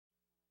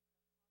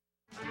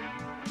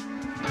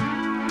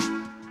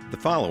The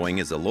following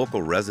is a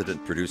local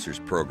resident producer's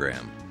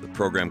program. The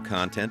program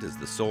content is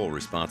the sole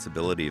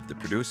responsibility of the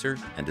producer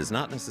and does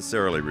not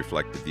necessarily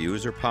reflect the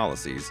views or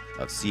policies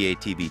of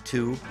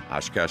CATV2,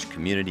 Oshkosh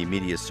Community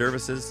Media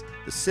Services,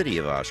 the City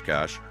of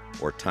Oshkosh,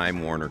 or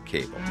Time Warner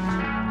Cable.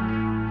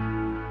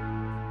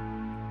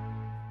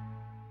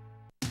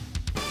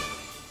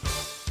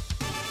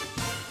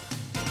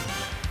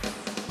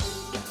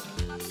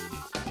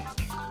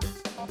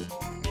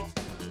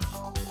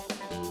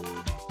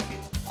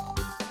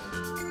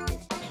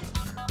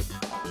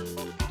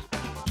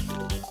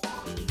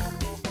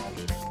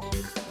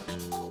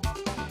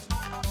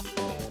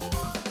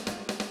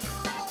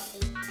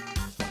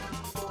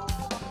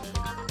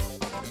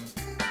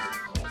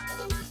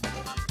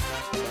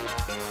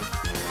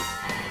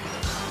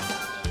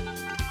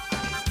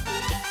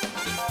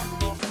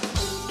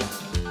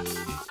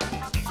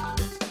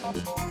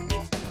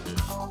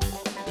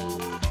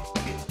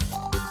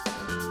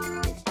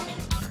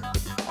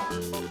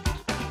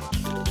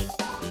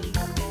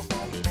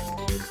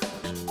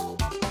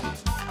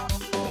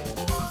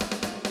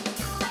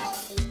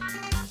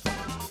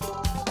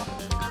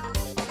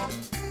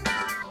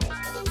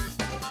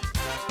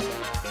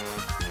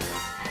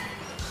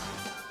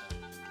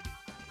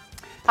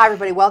 Hi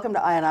everybody, welcome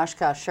to Eye on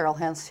Oshkosh. Cheryl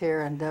Hentz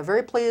here, and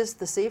very pleased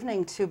this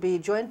evening to be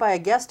joined by a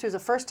guest who's a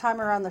first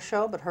timer on the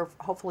show, but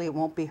hopefully it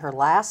won't be her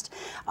last.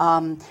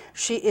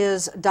 She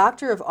is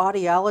Doctor of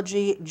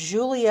Audiology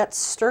Juliette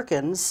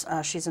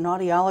Sterkens. She's an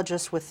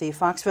audiologist with the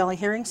Fox Valley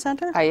Hearing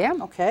Center. I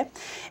am. Okay,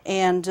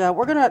 and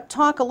we're going to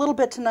talk a little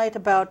bit tonight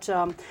about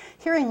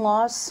hearing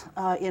loss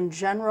in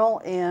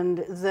general,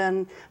 and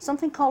then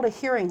something called a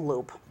hearing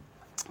loop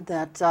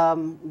that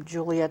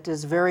Juliette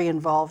is very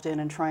involved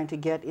in and trying to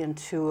get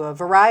into a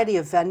variety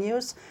of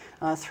venues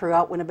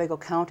throughout Winnebago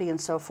County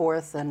and so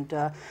forth. And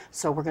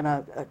so we're going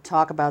to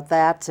talk about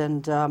that,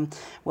 and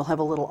we'll have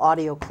a little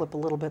audio clip a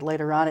little bit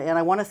later on. And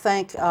I want to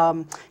thank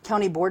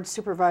County Board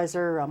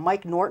Supervisor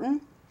Mike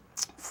Norton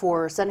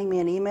for sending me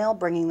an email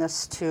bringing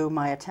this to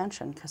my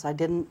attention, because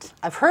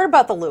I've heard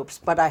about the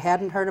loops, but I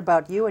hadn't heard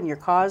about you and your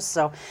cause.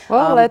 So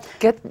well,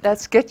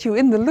 let's get you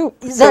in the loop.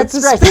 That's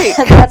right.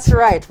 That's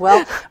right.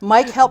 Well,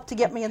 Mike helped to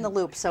get me in the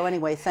loop. So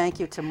anyway, thank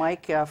you to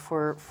Mike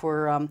for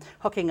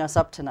hooking us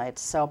up tonight.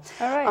 So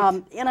all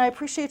right. And I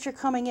appreciate your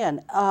coming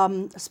in,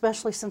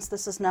 especially since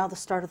this is now the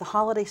start of the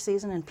holiday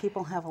season and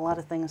people have a lot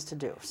of things to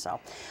do.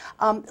 So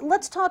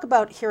let's talk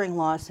about hearing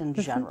loss in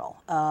general.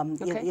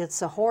 Okay.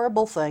 It's a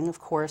horrible thing, of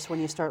course, when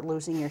you start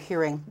losing your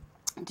hearing.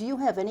 Do you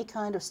have any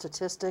kind of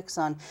statistics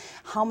on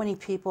how many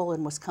people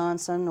in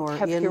Wisconsin or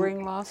have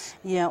hearing loss?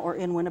 Yeah, or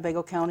in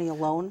Winnebago County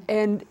alone?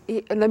 And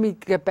let me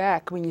get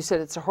back when you said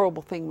it's a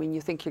horrible thing when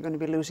you think you're going to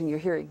be losing your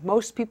hearing.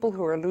 Most people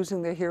who are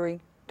losing their hearing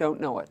don't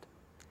know it.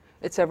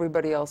 It's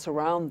everybody else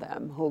around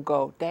them who'll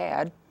go,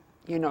 "Dad,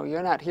 you know,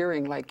 you're not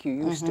hearing like you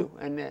used to."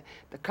 And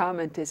the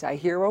comment is, "I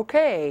hear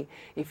okay.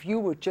 If you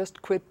would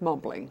just quit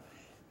mumbling.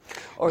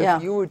 Or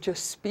if you would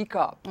just speak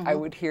up, I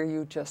would hear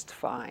you just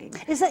fine."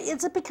 Is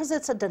it because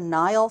it's a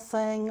denial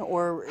thing,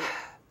 or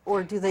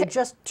do they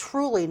just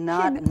truly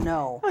not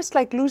know? It's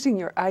like losing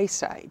your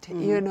eyesight.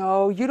 You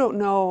know, you don't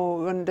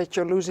know that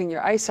you're losing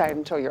your eyesight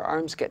until your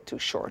arms get too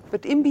short.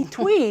 But in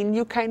between,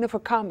 you kind of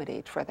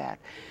accommodate for that.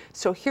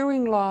 So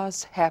hearing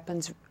loss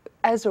happens,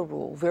 as a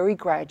rule, very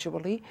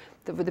gradually.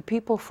 The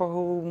people for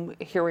whom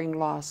hearing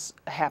loss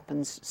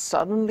happens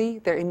suddenly,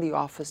 they're in the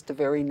office the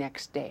very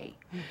next day.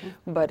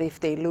 But if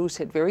they lose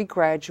it very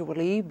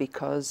gradually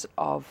because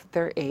of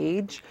their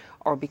age,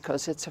 or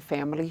because it's a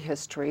family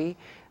history,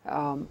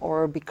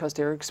 or because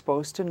they're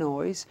exposed to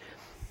noise,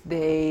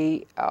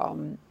 they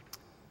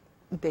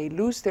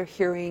lose their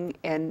hearing.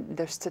 And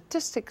the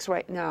statistics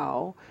right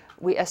now,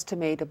 we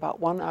estimate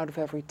about 1 out of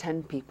every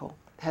 10 people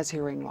has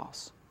hearing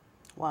loss.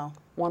 Wow.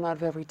 1 out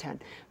of every 10.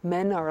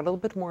 Men are a little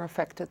bit more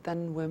affected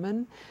than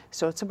women.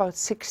 So it's about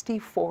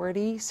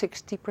 60-40,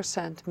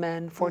 60%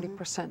 men,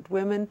 40%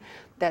 women.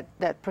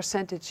 That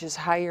percentage is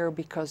higher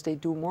because they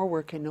do more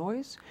work in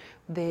noise.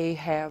 They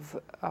have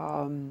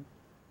the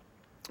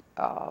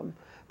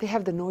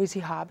noisy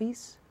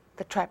hobbies,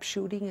 the trap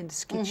shooting and the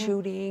skeet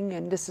shooting,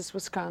 and this is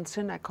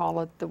Wisconsin. I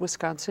call it the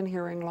Wisconsin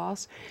hearing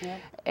loss. Yeah.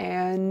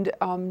 And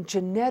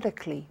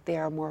genetically, they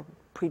are more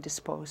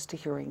predisposed to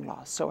hearing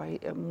loss. So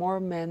more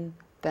men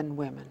than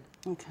women.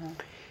 Okay.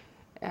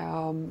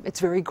 It's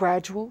very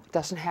gradual,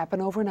 doesn't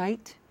happen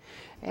overnight.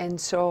 And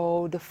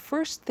so the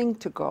first thing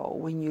to go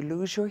when you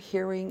lose your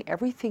hearing,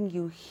 everything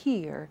you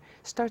hear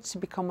starts to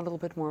become a little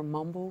bit more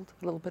mumbled,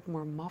 a little bit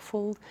more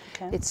muffled.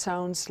 Okay. It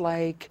sounds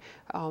like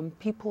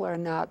people are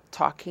not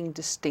talking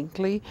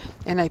distinctly,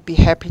 and I'd be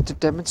happy to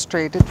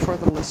demonstrate it for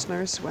the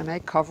listeners when I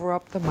cover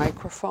up the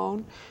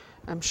microphone.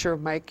 I'm sure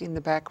Mike in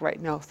the back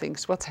right now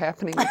thinks, what's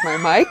happening with my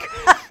mic?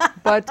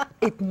 But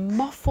it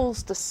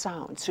muffles the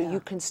sound, so you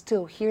can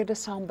still hear the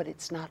sound, but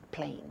it's not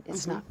plain,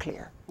 it's not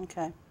clear.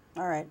 Okay.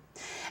 All right.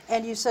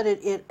 And you said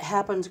it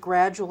happens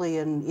gradually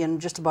in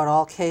just about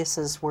all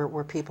cases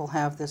where people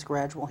have this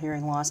gradual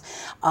hearing loss.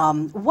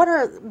 What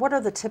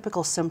are the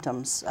typical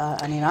symptoms?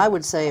 I mean, I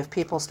would say if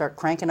people start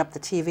cranking up the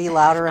TV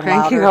louder and louder,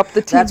 cranking up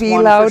the that's TV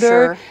one louder,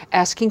 for sure.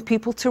 asking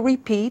people to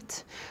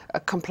repeat,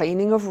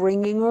 complaining of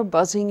ringing or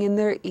buzzing in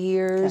their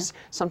ears. Okay.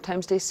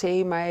 Sometimes they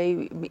say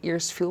my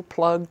ears feel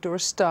plugged or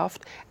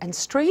stuffed. And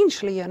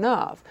strangely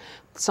enough,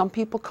 some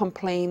people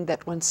complain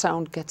that when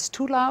sound gets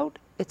too loud,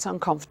 it's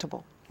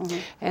uncomfortable. Mm-hmm.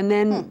 And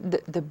then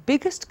the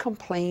biggest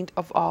complaint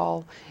of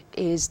all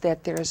is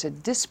that there's a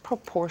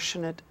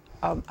disproportionate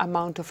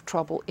amount of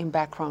trouble in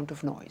background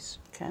of noise.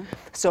 Okay.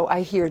 So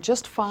I hear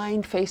just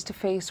fine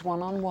face-to-face,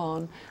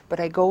 one-on-one,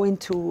 but I go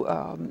into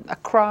a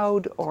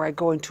crowd or I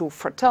go into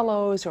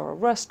Fratello's or a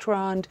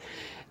restaurant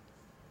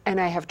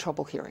and I have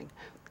trouble hearing.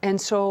 And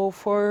so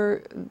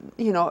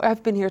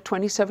I've been here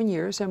 27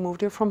 years. I moved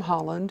here from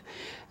Holland.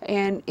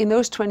 And in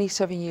those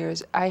 27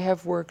 years, I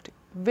have worked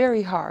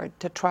very hard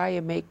to try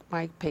and make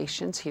my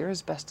patients hear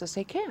as best as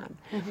they can.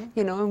 Mm-hmm.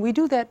 And we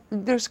do that.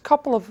 There's a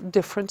couple of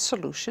different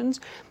solutions.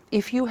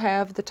 If you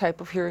have the type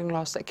of hearing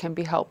loss that can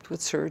be helped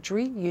with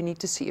surgery, you need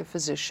to see a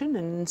physician,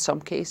 and in some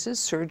cases,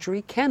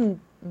 surgery can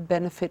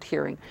benefit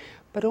hearing,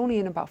 but only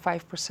in about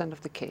 5% of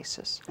the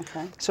cases.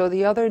 Okay. So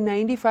the other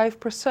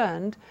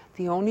 95%,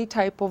 the only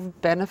type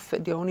of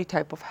benefit, the only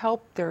type of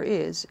help there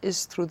is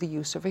through the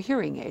use of a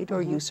hearing aid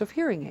or use of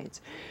hearing aids.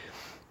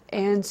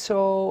 And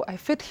so I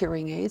fit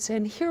hearing aids,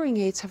 and hearing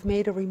aids have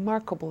made a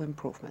remarkable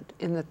improvement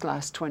in the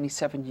last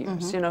 27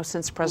 years,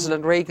 since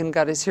President Reagan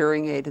got his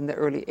hearing aid in the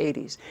early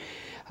 80s.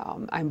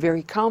 I'm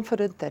very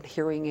confident that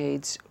hearing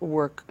aids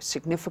work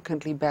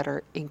significantly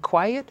better in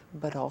quiet,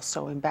 but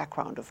also in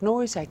background of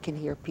noise. I can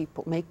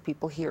make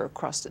people hear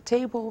across the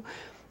table,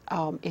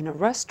 in a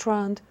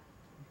restaurant,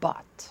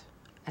 but,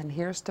 and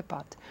here's the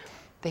but,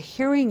 the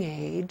hearing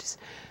aids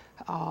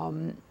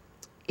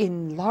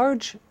in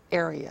large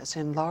areas,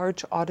 in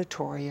large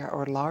auditoria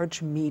or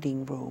large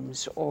meeting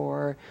rooms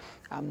or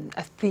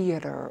a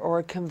theater or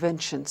a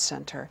convention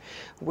center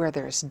where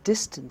there's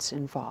distance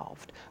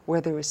involved, where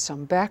there is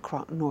some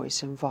background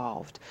noise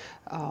involved,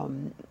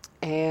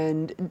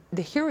 and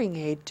the hearing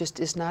aid just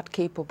is not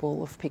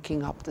capable of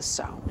picking up the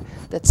sound.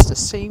 That's the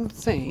same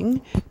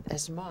thing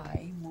as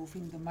my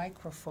moving the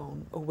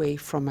microphone away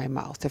from my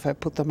mouth. If I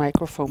put the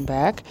microphone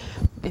back,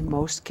 in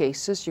most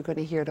cases you're going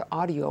to hear the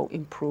audio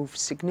improve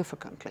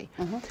significantly.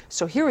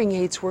 So hearing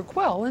aids work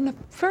well in a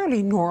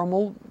fairly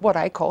normal, what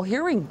I call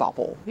hearing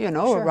bubble,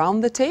 Sure.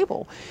 around the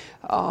table.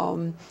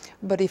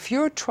 But if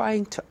you're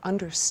trying to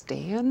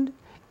understand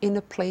in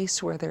a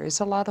place where there is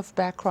a lot of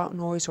background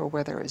noise or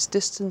where there is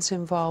distance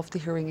involved, the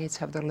hearing aids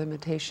have their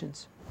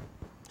limitations.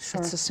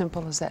 Sure. It's as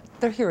simple as that.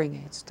 They're hearing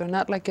aids. They're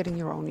not like getting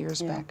your own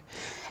ears back.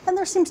 And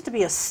there seems to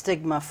be a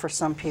stigma for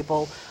some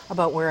people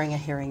about wearing a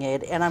hearing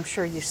aid, and I'm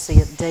sure you see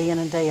it day in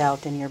and day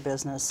out in your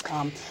business.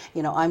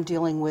 I'm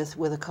dealing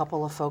with a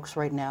couple of folks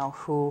right now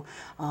who,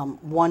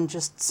 one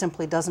just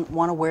simply doesn't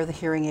want to wear the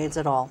hearing aids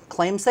at all,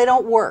 claims they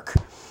don't work,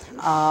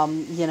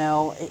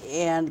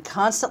 and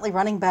constantly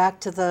running back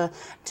to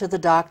the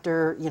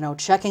doctor,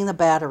 checking the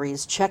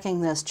batteries, checking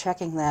this,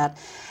 checking that,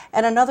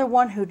 and another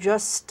one who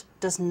just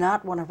does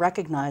not want to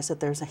recognize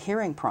that there's a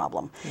hearing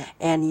problem. Yeah.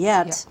 And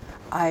yet,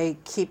 I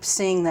keep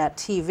seeing that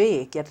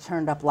TV get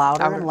turned up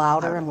louder and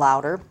louder and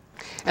louder.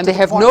 And they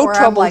have no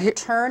trouble. I'm like,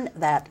 turn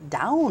that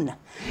down.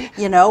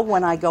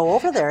 When I go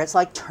over there, it's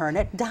like, turn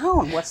it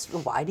down.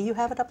 Why do you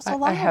have it up so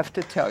loud? I have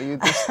to tell you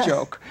this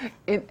joke.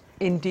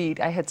 Indeed,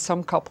 I had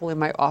some couple in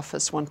my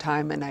office one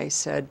time, and I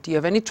said, do you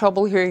have any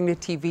trouble hearing the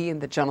TV? And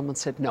the gentleman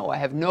said, no, I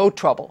have no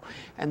trouble.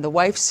 And the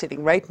wife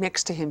sitting right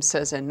next to him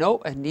says, and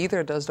no, and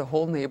neither does the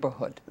whole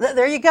neighborhood.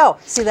 There you go.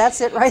 See, that's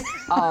it right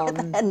there.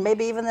 And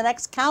maybe even the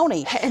next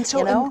county. And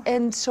so,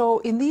 and so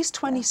in these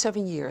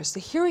 27 years, the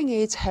hearing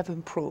aids have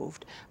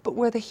improved, but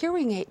where the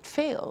hearing aid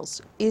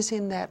fails is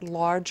in that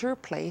larger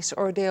place,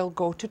 or they'll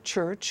go to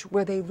church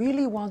where they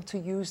really want to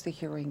use the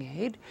hearing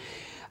aid,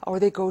 or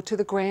they go to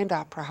the Grand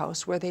Opera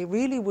House where they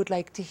really would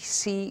like to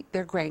see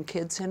their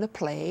grandkids in a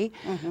play,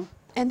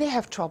 and they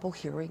have trouble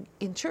hearing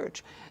in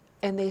church.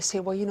 And they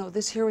say, well,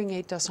 this hearing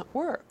aid doesn't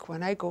work.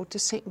 When I go to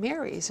St.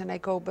 Mary's, and I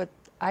go, but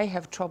I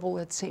have trouble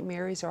at St.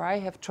 Mary's, or I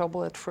have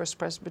trouble at First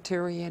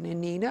Presbyterian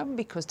in Neenah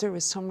because there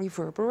is some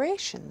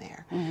reverberation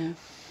there.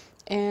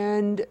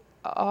 And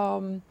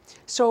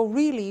so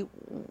really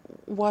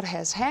what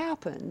has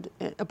happened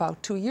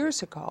about 2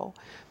 years ago,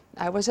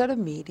 I was at a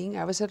meeting,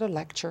 I was at a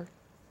lecture.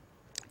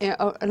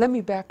 Let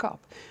me back up.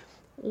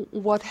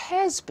 What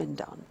has been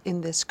done in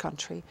this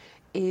country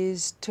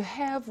is to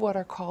have what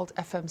are called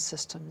FM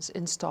systems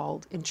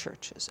installed in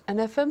churches. And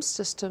FM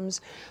systems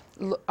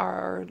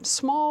are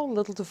small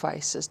little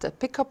devices that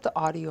pick up the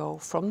audio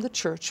from the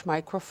church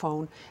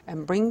microphone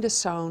and bring the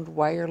sound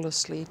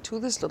wirelessly to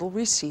this little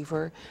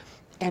receiver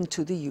and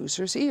to the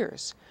user's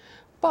ears.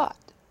 But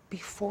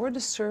before the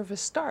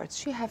service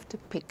starts, you have to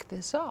pick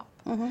this up.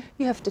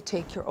 You have to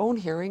take your own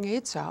hearing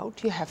aids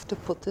out. You have to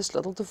put this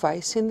little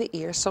device in the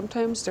ear.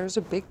 Sometimes there's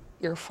a big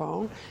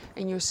earphone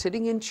and you're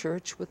sitting in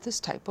church with this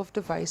type of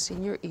device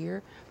in your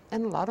ear,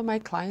 and a lot of my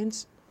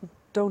clients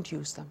don't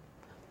use them.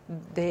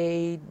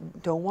 They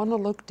don't want to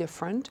look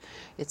different.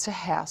 It's a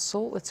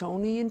hassle. It's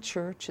only in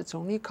church. It's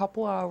only a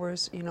couple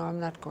hours. You know, I'm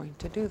not going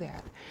to do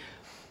that.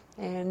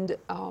 And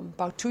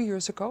about 2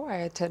 years ago, I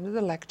attended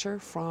a lecture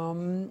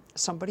from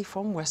somebody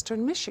from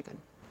Western Michigan.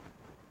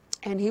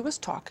 And he was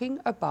talking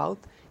about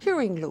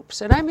hearing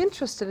loops. And I'm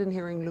interested in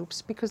hearing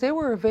loops because they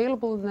were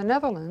available in the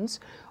Netherlands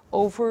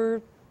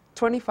over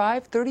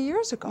 25, 30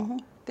 years ago. Mm-hmm.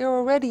 They were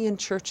already in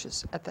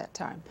churches at that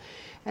time.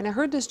 And I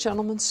heard this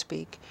gentleman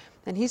speak,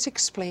 and he's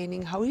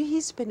explaining how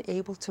he's been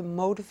able to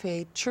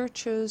motivate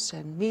churches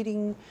and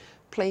meeting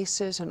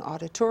places and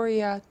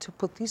auditoria to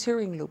put these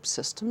hearing loop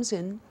systems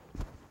in.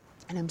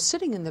 And I'm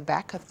sitting in the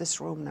back of this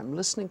room and I'm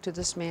listening to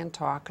this man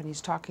talk, and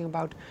he's talking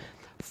about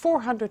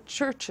 400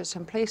 churches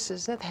and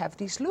places that have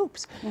these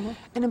loops. Mm-hmm.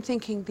 And I'm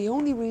thinking the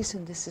only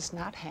reason this is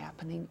not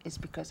happening is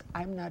because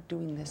I'm not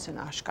doing this in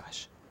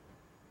Oshkosh.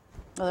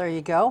 Well, there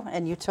you go,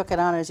 and you took it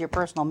on as your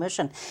personal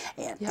mission.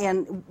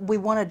 And we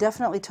want to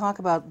definitely talk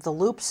about the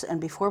loops,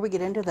 and before we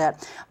get into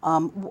that,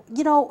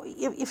 you know,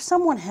 if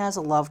someone has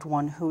a loved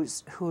one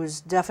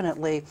who's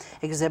definitely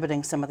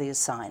exhibiting some of these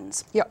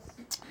signs, Yep.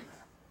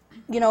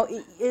 you know,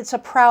 it's a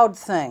proud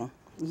thing.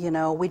 You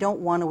know, we don't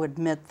want to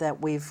admit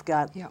that we've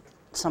got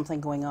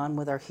something going on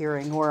with our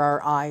hearing or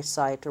our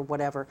eyesight or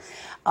whatever.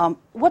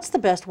 What's the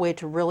best way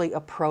to really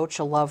approach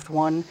a loved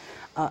one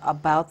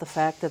about the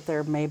fact that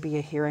there may be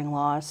a hearing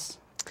loss?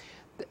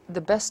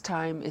 The best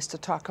time is to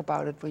talk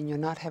about it when you're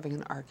not having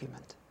an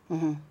argument.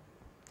 Mm-hmm.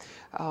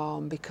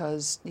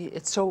 Because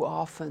it's so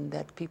often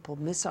that people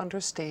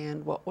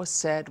misunderstand what was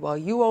said. Well,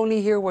 you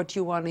only hear what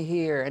you want to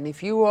hear, and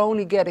if you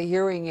only get a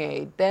hearing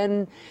aid,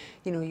 then,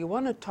 you know, you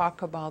want to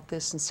talk about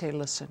this and say,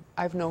 listen,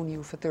 I've known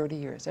you for 30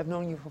 years, I've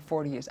known you for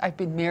 40 years, I've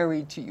been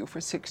married to you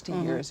for 60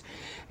 years,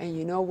 and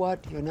you know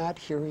what, you're not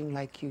hearing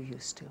like you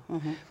used to.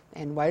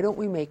 And why don't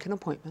we make an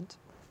appointment?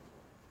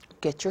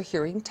 Get your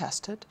hearing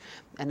tested,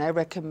 and I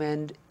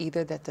recommend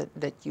either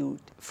that you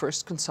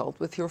first consult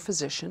with your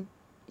physician,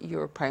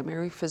 your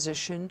primary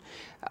physician,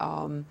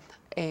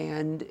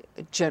 and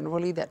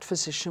generally that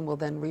physician will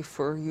then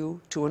refer you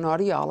to an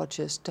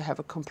audiologist to have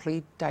a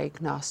complete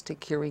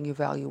diagnostic hearing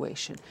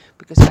evaluation,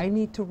 because I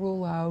need to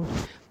rule out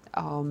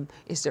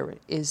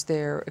is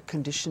there a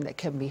condition that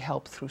can be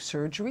helped through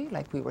surgery,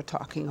 like we were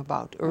talking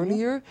about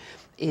earlier?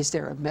 Is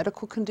there a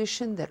medical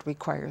condition that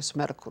requires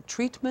medical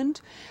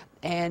treatment?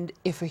 And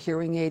if a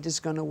hearing aid is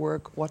going to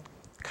work, what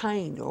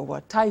kind or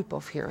what type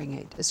of hearing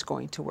aid is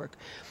going to work?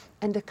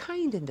 And the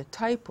kind and the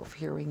type of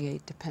hearing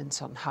aid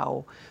depends on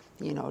how,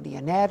 you know, the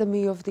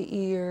anatomy of the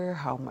ear,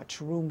 how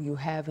much room you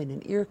have in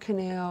an ear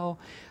canal,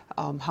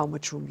 how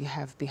much room you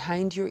have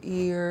behind your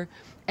ear,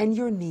 and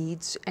your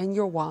needs and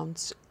your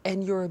wants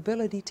and your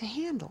ability to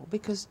handle.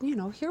 Because, you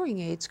know,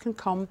 hearing aids can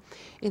come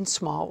in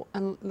small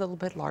and a little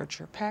bit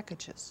larger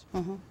packages.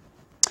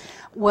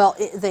 Well,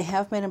 they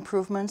have made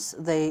improvements.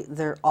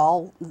 They're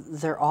all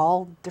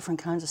different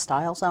kinds of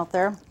styles out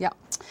there. Yeah.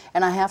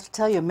 And I have to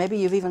tell you, maybe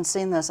you've even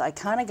seen this. I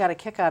kind of got a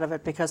kick out of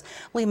it because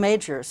Lee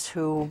Majors,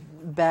 who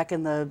back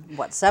in the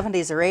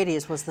 70s or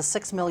 80s was the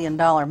 $6 million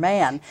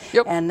man,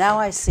 and now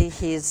I see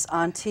he's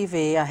on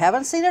TV. I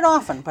haven't seen it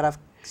often, but I've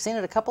seen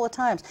it a couple of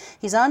times.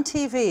 He's on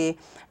TV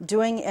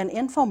doing an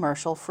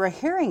infomercial for a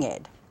hearing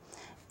aid.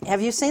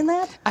 Have you seen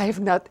that? I have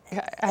not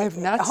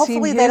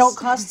Hopefully seen they don't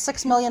cost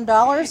 $6 million.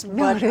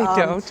 No, but, they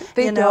don't.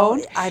 They you know,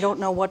 don't. I don't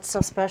know what's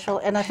so special,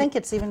 and I think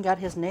it's even got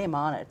his name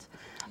on it.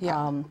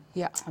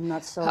 Yeah. I'm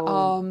not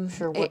so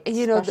sure what's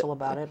special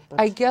about it. But.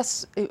 I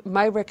guess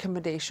my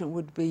recommendation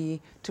would be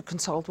to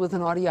consult with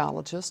an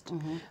audiologist,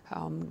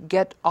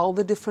 get all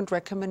the different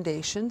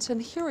recommendations,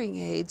 and hearing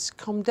aids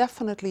come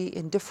definitely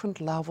in different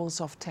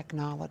levels of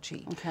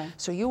technology. Okay.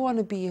 So you want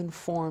to be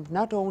informed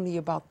not only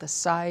about the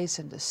size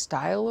and the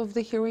style of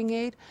the hearing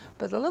aid,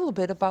 but a little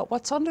bit about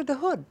what's under the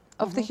hood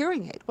of the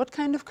hearing aid. What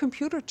kind of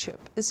computer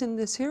chip is in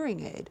this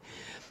hearing aid?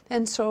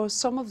 And so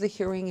some of the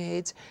hearing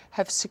aids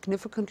have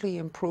significantly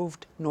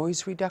improved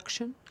noise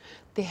reduction.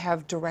 They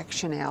have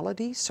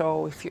directionality,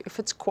 so if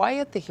it's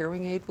quiet, the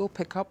hearing aid will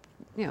pick up,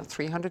 you know,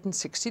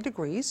 360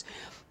 degrees.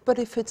 But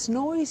if it's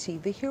noisy,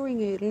 the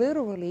hearing aid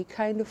literally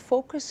kind of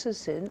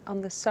focuses in on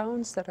the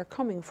sounds that are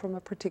coming from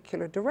a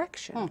particular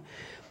direction.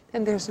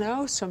 And there's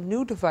now some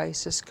new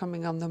devices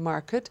coming on the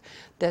market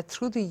that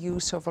through the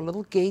use of a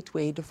little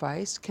gateway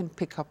device can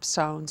pick up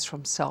sounds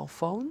from cell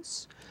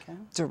phones,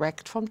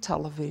 direct from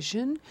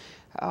television,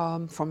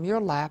 from your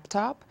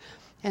laptop.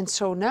 And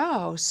so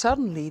now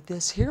suddenly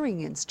this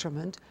hearing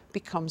instrument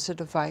becomes a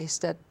device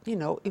that, you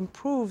know,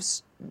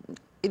 improves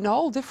in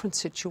all different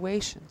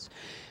situations.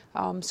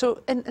 And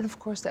of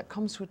course that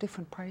comes with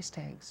different price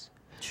tags.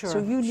 So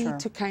you need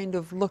to kind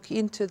of look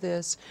into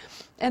this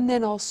and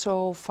then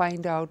also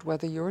find out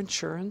whether your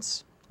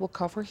insurance will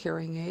cover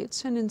hearing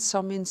aids, and in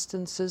some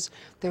instances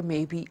there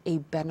may be a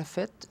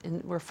benefit,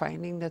 and we're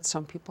finding that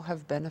some people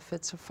have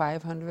benefits of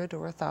 $500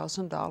 or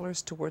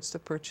 $1,000 towards the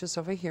purchase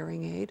of a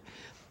hearing aid.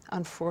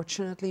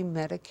 unfortunately,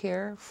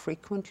 Medicare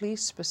frequently,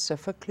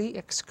 specifically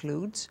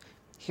excludes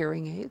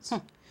hearing aids,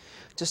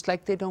 just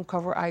like they don't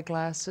cover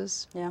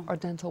eyeglasses or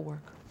dental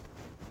work.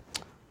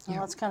 Well,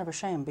 that's kind of a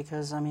shame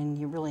because, I mean,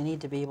 you really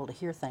need to be able to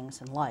hear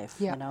things in life,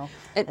 you know.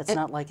 It's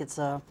not like it's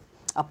a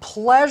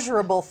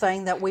pleasurable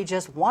thing that we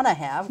just want to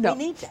have. No. We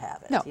need to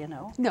have it, you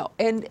know. No,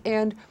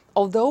 and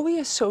although we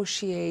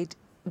associate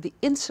the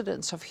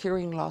incidence of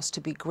hearing loss to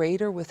be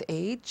greater with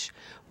age,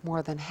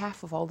 more than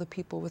half of all the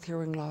people with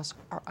hearing loss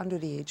are under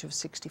the age of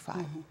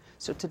 65.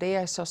 So today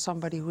I saw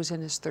somebody who's in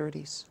his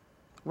 30s,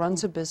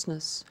 runs a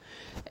business,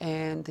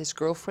 and his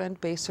girlfriend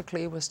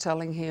basically was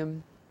telling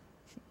him,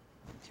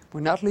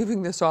 we're not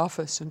leaving this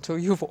office until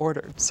you've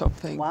ordered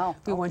something. Wow.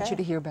 We want you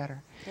to hear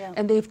better. Yeah.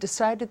 And they've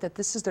decided that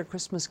this is their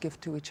Christmas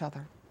gift to each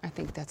other. I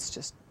think that's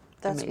just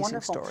an amazing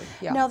wonderful. story.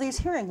 Yeah. Now, these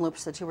hearing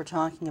loops that you were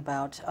talking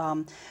about,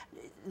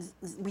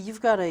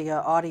 you've got a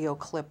audio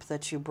clip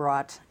that you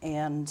brought,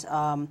 and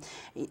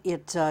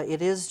it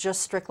is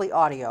just strictly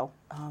audio.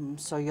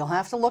 So you'll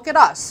have to look at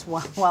us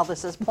while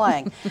this is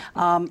playing.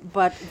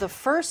 But the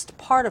first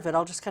part of it,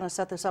 I'll just kind of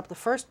set this up. The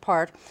first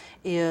part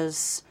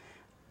is,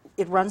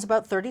 it runs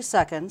about 30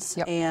 seconds,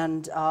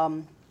 and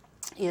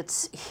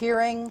it's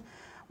hearing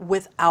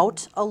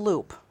without a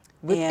loop.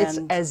 It's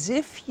as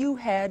if you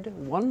had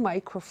one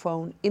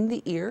microphone in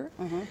the ear,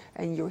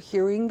 and you're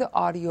hearing the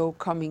audio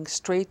coming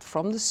straight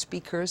from the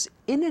speakers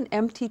in an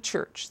empty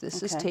church.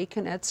 This is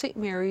taken at St.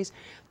 Mary's,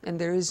 and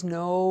there is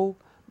no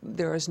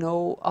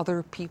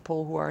other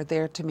people who are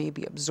there to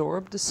maybe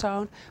absorb the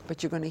sound,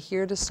 but you're going to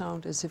hear the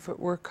sound as if it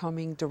were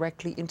coming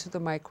directly into the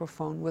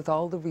microphone with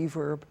all the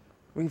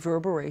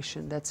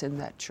reverberation that's in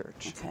that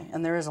church. Okay,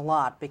 and there is a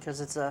lot because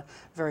it's a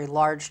very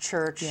large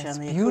church, Yes,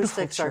 and the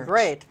beautiful acoustics are church.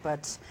 great,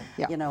 but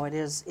you know, it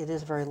is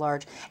very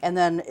large. And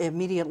then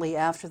immediately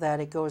after that,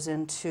 it goes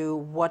into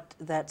what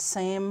that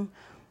same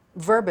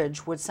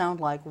verbiage would sound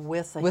like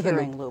with a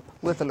hearing loop.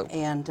 With a loop.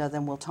 And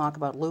then we'll talk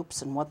about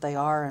loops and what they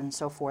are and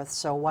so forth.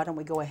 So why don't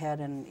we go ahead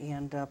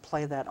and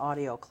play that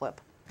audio clip.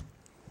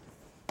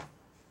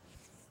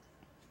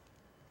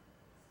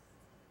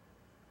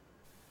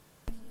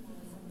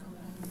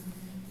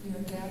 We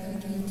are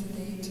gathered here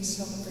today to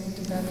celebrate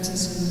the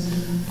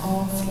baptism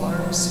of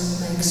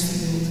Lars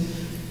Maxfield.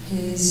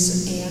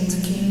 His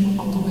aunt came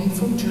all the way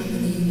from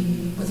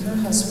Germany with her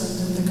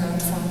husband and the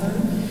godfather,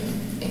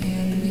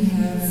 and we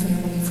have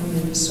family from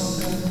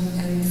Minnesota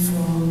and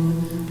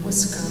from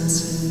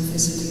Wisconsin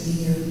visiting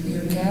here. We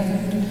are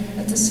gathered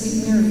at the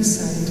St. Mary's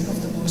site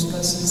of the Most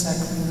Blessed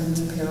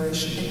Sacrament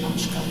Parish in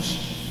Oshkosh.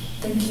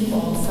 Thank you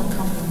all for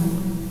coming.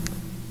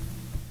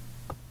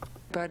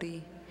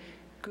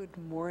 Good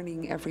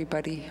morning,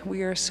 everybody.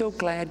 We are so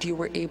glad you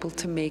were able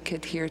to make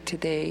it here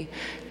today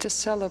to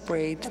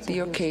celebrate the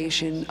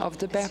occasion of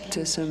the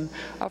baptism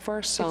of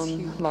our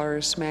son,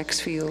 Lars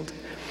Maxfield.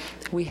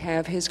 We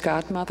have his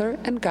godmother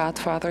and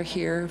godfather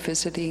here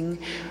visiting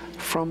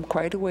from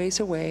quite a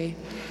ways away,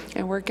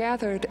 and we're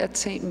gathered at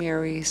St.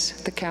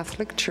 Mary's, the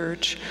Catholic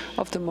Church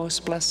of the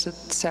Most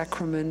Blessed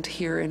Sacrament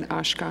here in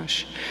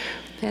Oshkosh.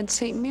 And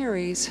St.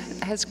 Mary's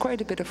has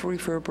quite a bit of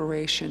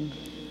reverberation.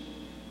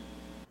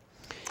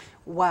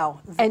 Wow,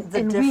 And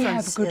the we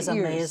have difference good is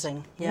ears.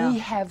 amazing. Yeah. We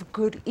have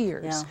good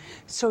ears. Yeah.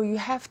 So you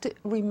have to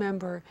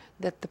remember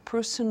that the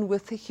person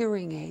with the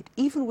hearing aid,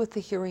 even with the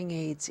hearing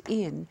aids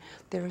in,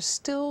 there is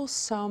still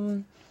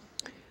some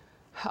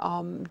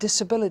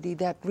disability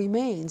that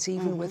remains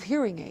even with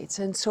hearing aids.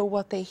 And so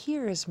what they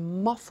hear is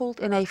muffled,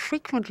 and I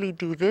frequently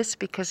do this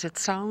because it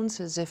sounds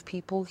as if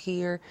people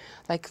hear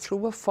like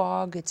through a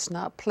fog, it's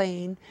not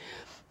plain.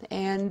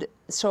 And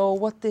so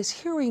what this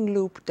hearing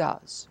loop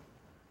does,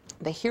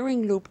 the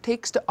hearing loop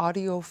takes the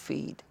audio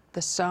feed,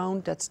 the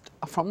sound that's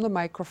from the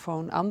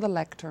microphone on the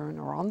lectern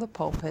or on the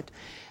pulpit,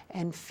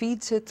 and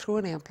feeds it through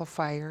an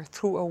amplifier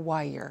through a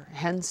wire,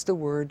 hence the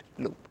word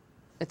loop.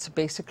 It's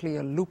basically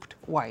a looped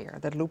wire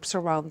that loops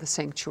around the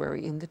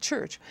sanctuary in the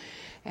church,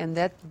 and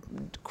that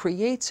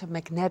creates a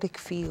magnetic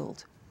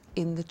field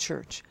in the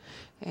church.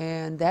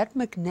 And that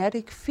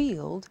magnetic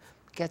field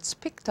gets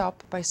picked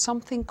up by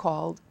something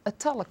called a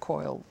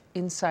telecoil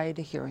inside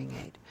a hearing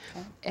aid.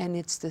 And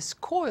it's this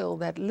coil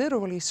that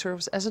literally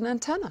serves as an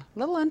antenna,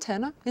 little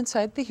antenna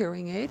inside the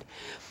hearing aid.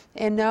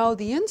 And now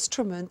the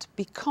instrument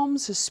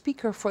becomes a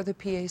speaker for the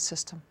PA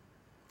system.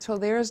 So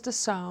there's the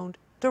sound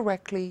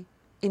directly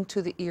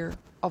into the ear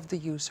of the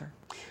user.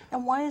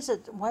 And why is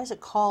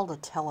it called a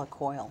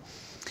telecoil?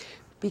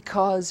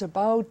 Because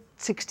about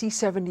 60,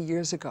 70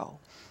 years ago,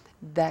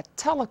 that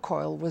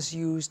telecoil was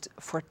used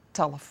for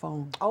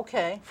telephone.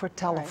 Okay. For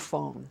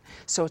telephone.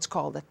 So it's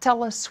called a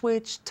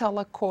teleswitch,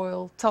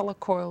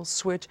 telecoil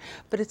switch,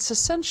 but it's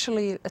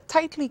essentially a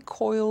tightly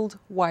coiled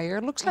wire.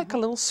 It looks like a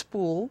little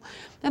spool,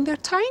 and they're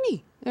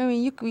tiny. I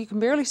mean, you can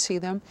barely see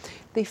them.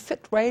 They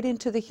fit right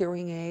into the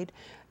hearing aid,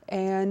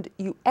 and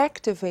you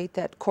activate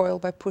that coil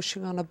by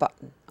pushing on a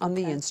button on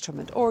the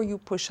instrument, or you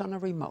push on a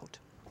remote.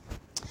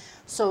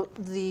 So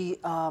the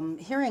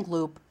hearing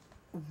loop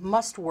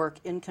must work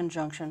in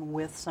conjunction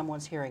with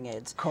someone's hearing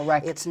aids.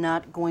 Correct. It's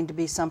not going to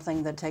be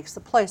something that takes the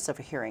place of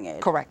a hearing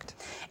aid. Correct.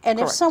 And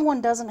if Correct.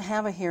 someone doesn't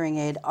have a hearing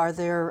aid, are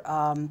there,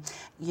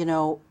 you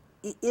know,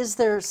 is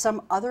there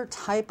some other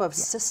type of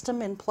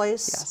system in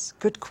place? Yes,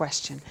 good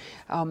question.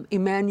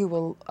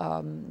 Emmanuel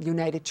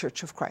United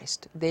Church of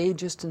Christ, they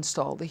just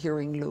installed the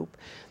hearing loop.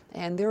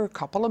 And there are a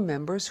couple of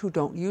members who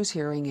don't use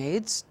hearing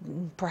aids.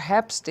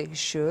 Perhaps they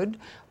should,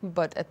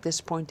 but at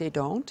this point they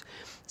don't.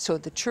 So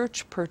the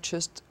church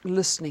purchased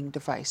listening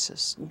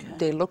devices. Okay.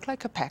 They look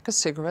like a pack of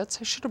cigarettes.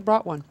 I should have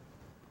brought one.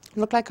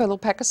 Look like a little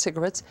pack of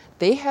cigarettes.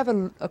 They have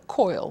a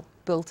coil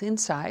built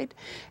inside,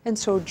 and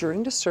so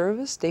during the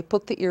service they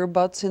put the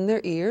earbuds in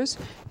their ears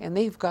and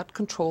they've got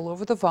control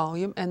over the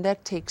volume, and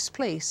that takes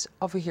place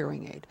of a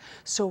hearing aid.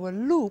 So a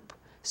loop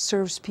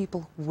serves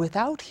people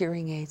without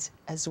hearing aids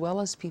as well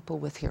as people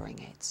with hearing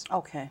aids.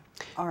 Okay,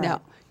 all right.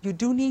 Now, you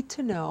do need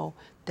to know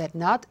that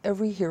not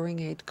every hearing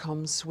aid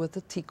comes with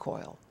a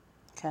T-coil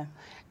Okay.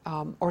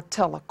 or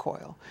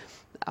telecoil.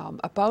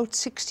 About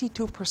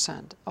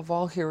 62% of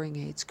all hearing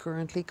aids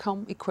currently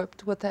come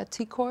equipped with that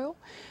T-coil.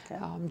 Okay.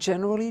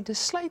 Generally, the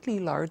slightly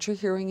larger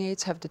hearing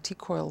aids have the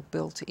T-coil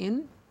built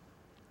in.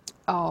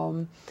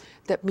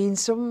 That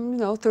means some,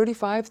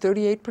 35,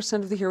 38%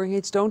 of the hearing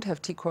aids don't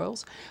have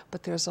T-coils,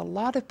 but there's a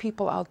lot of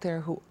people out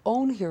there who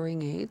own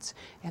hearing aids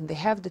and they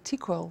have the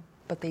T-coil,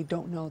 but they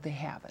don't know they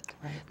have it.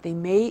 Right. They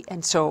may,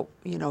 and so,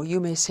 you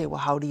may say, well,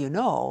 how do you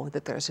know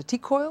that there's a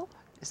T-coil?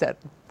 Is that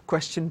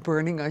question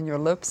burning on your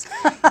lips?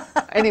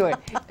 Anyway,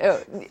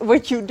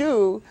 what you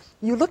do,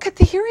 you look at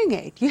the hearing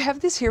aid. You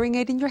have this hearing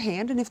aid in your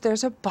hand, and if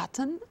there's a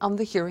button on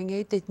the hearing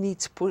aid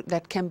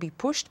that can be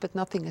pushed, but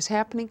nothing is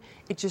happening,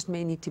 it just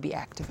may need to be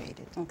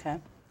activated. Okay.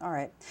 All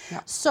right.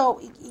 Yeah.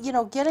 So,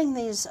 getting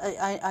these,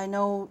 I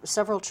know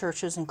several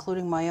churches,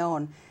 including my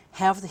own,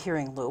 have the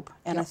hearing loop,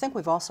 and I think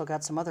we've also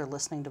got some other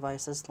listening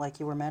devices like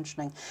you were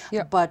mentioning.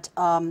 Yeah. But,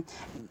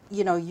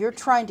 you're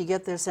trying to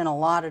get this in a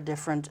lot of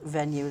different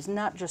venues,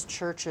 not just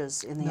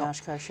churches in the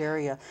Oshkosh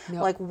area.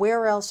 No. Like,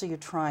 where else are you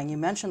trying? You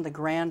mentioned the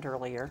Grand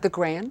earlier. The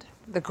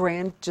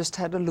Grand just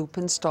had a loop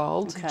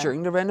installed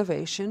during the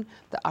renovation.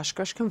 The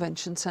Oshkosh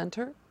Convention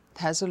Center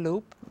has a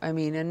loop. I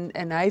mean,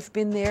 and I've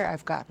been there.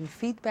 I've gotten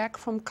feedback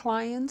from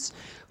clients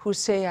who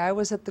say, I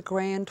was at the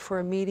Grand for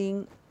a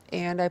meeting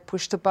and I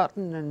pushed a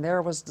button and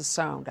there was the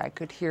sound. I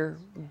could hear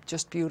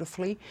just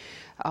beautifully.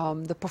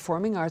 The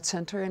Performing Arts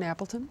Center in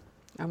Appleton,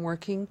 I'm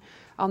working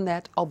on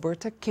that.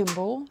 Alberta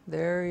Kimball,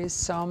 there is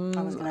some...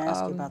 I was going to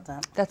ask you about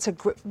that. That's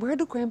where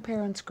do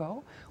grandparents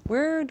go?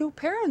 Where do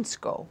parents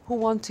go who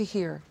want to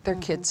hear their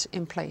kids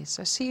in place?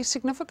 I see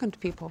significant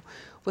people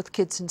with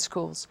kids in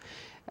schools.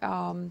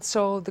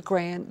 So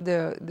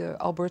the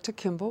Alberta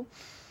Kimball,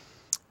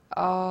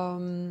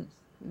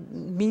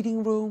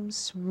 meeting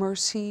rooms,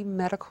 Mercy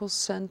Medical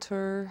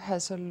Center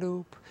has a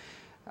loop.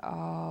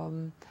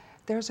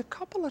 There's a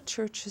couple of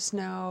churches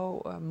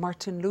now.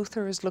 Martin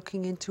Luther is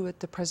looking into it,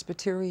 the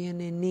Presbyterian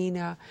in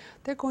Neenah.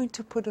 They're going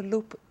to put a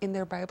loop in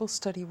their Bible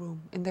study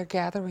room, in their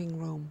gathering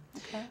room.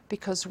 Okay.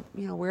 Because,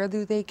 where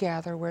do they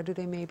gather? Where do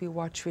they maybe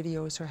watch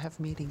videos or have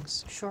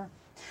meetings? Sure.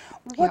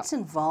 What's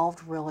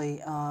involved really,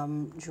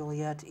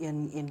 Juliette,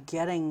 in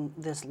getting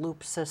this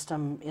loop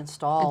system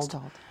installed?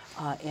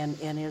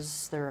 And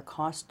is there a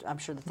cost? I'm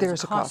sure that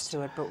there's a cost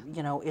to it, but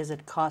is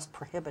it cost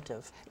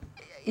prohibitive?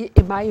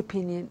 In my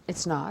opinion,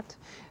 it's not.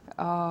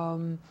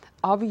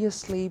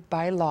 Obviously,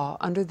 by law,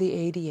 under the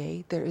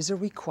ADA, there is a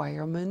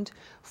requirement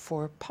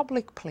for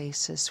public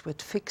places with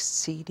fixed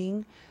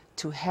seating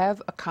to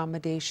have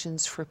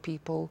accommodations for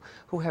people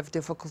who have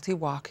difficulty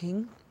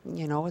walking.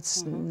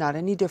 It's not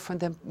any different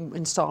than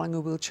installing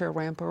a wheelchair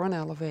ramp or an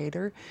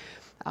elevator.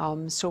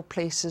 So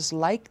places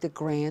like the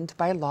Grand,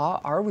 by law,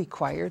 are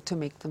required to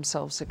make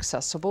themselves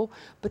accessible,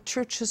 but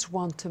churches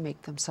want to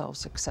make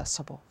themselves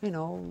accessible.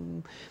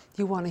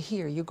 You want to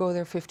hear. You go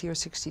there 50 or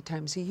 60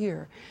 times a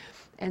year.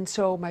 And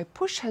so my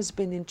push has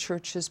been in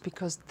churches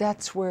because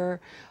that's where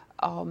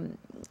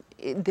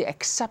the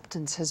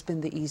acceptance has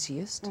been the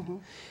easiest.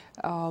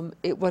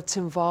 What's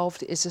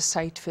involved is a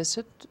site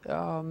visit.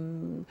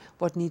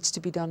 What needs to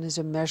be done is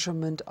a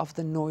measurement of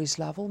the noise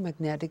level,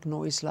 magnetic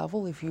noise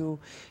level.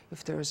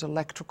 If there's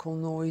electrical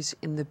noise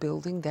in the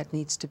building, that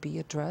needs to be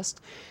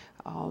addressed.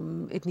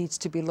 It needs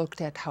to be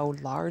looked at how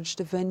large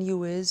the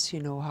venue is,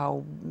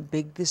 how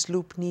big this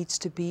loop needs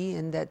to be,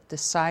 and that the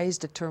size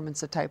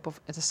determines the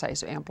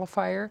size of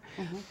amplifier.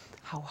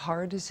 How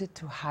hard is it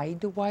to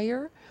hide the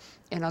wire?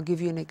 And I'll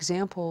give you an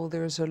example.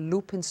 There's a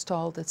loop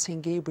installed at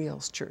St.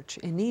 Gabriel's Church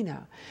in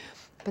Neenah,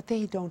 but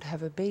they don't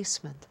have a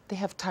basement. They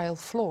have tile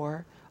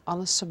floor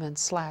on a cement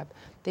slab.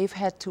 They've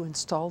had to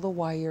install the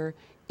wire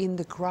in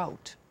the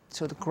grout.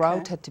 So the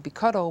grout had to be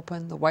cut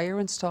open, the wire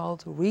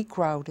installed,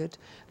 re-grouted,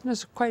 and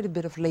there's quite a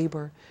bit of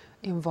labor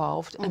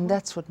involved, and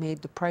that's what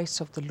made the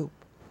price of the loop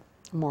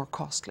more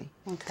costly.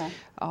 Okay.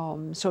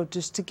 So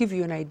just to give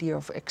you an idea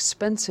of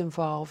expense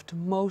involved,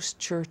 most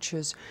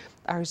churches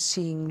are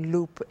seeing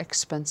loop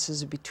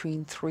expenses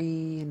between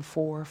 $3,000 and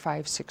 $4,000,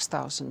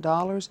 $5,000,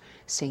 $6,000.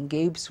 St.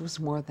 Gabe's was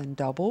more than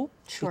double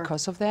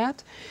because of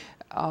that.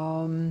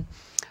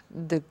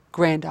 The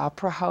Grand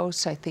Opera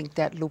House, I think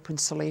that loop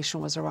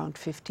installation was around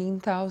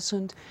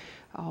 $15,000.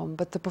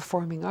 But the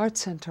Performing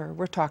Arts Center,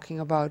 we're talking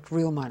about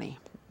real money.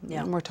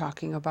 Yeah. And we're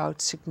talking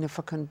about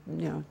significant,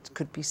 it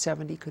could be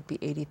 $70,000, could be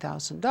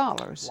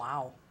 $80,000.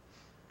 Wow.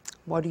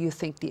 What do you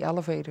think the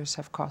elevators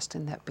have cost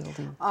in that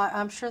building?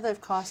 I'm sure they've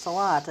cost a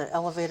lot.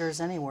 Elevators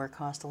anywhere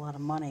cost a lot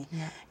of money.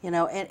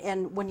 Yeah.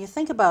 And when you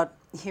think about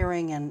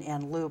hearing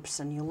and loops,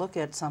 and you look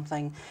at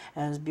something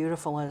as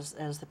beautiful as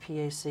the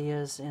PAC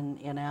is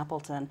in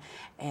Appleton,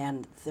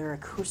 and their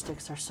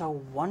acoustics are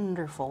so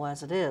wonderful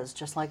as it is,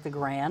 just like the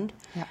Grand,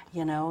 yeah.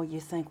 You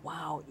think,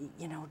 wow,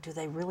 do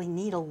they really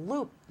need a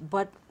loop?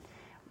 But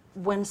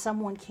when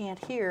someone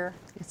can't hear,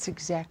 it's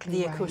exactly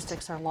the right.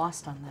 acoustics are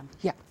lost on them.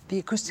 Yeah, the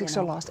acoustics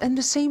are lost. And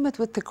the same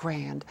with the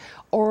Grand,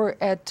 or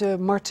at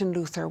Martin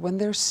Luther, when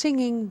they're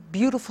singing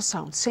beautiful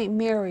sounds. St.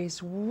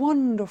 Mary's,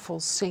 wonderful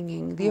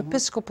singing. The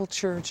Episcopal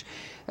Church,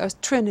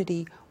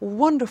 Trinity,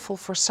 wonderful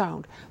for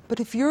sound. But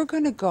if you're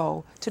going to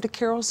go to the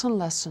carols and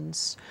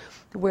lessons,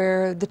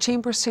 where the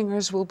chamber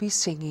singers will be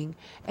singing,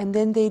 and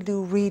then they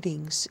do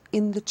readings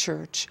in the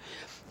church,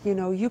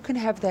 you can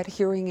have that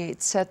hearing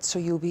aid set so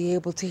you'll be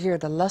able to hear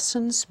the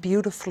lessons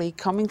beautifully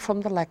coming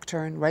from the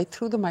lectern right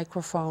through the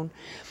microphone.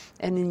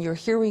 And in your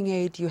hearing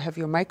aid, you have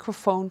your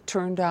microphone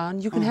turned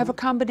on. You can have a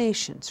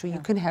combination. So you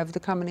can have the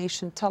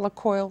combination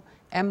telecoil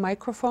and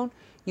microphone.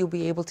 You'll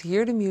be able to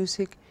hear the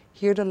music,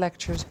 hear the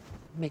lectures.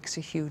 It makes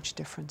a huge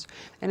difference.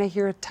 And I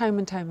hear it time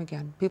and time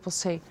again. People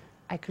say,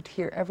 I could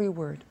hear every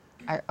word.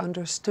 I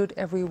understood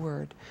every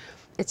word.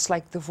 It's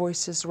like the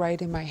voice is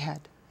right in my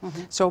head.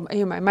 So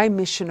my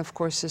mission, of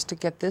course, is to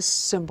get this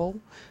symbol,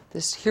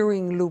 this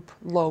hearing loop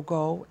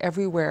logo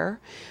everywhere,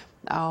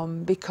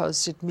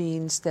 because it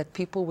means that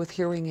people with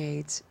hearing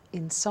aids,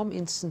 in some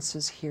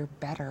instances, hear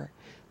better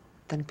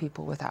than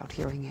people without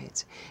hearing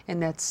aids.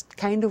 And that's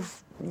kind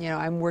of,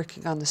 I'm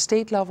working on the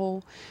state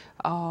level,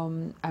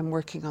 I'm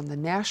working on the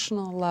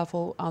national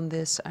level on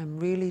this. I'm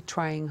really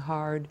trying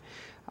hard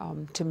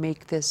to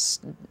make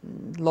this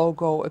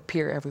logo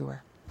appear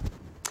everywhere.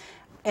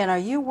 And are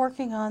you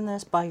working on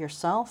this by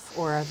yourself,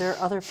 or are there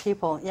other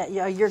people?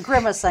 Yeah, you're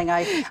grimacing.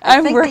 I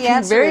I'm think working the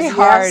answer very is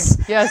hard.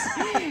 yes.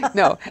 Yes.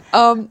 No.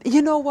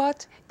 You know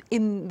what?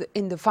 In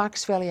the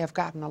Fox Valley, I've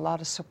gotten a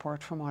lot of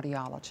support from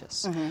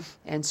audiologists.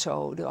 And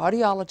so the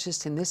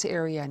audiologists in this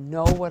area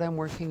know what I'm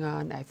working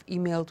on. I've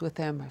emailed with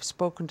them. I've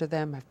spoken to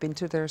them. I've been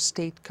to their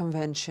state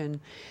convention.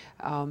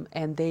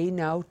 And they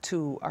now,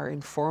 too, are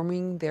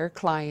informing their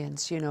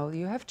clients,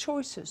 you have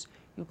choices.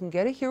 You can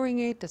get a hearing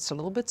aid that's a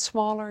little bit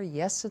smaller.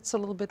 Yes, it's a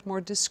little bit more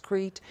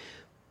discreet.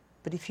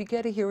 But if you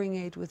get a hearing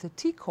aid with a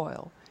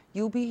T-coil,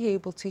 you'll be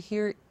able to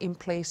hear in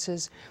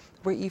places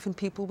where even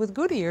people with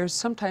good ears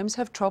sometimes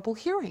have trouble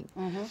hearing.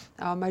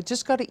 I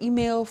just got an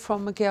email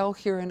from a gal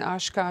here in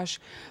Oshkosh.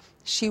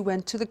 She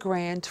went to the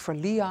Grand for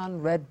Leon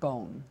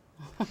Redbone.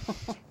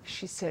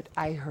 She said,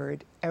 I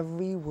heard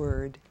every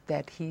word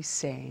that he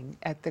sang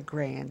at the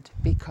Grand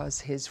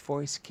because his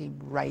voice came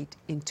right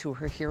into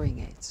her hearing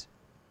aids.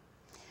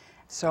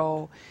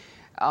 So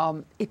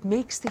it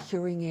makes the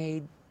hearing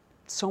aid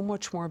so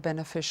much more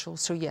beneficial.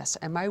 So yes,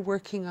 am I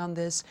working on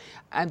this?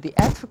 I'm the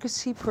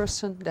advocacy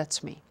person,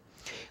 that's me.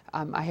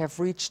 I have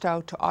reached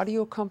out to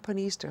audio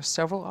companies. There are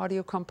several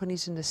audio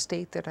companies in the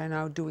state that are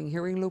now doing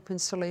hearing loop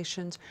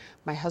installations.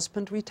 My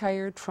husband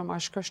retired from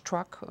Oshkosh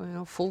Truck,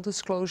 full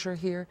disclosure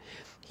here.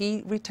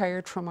 He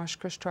retired from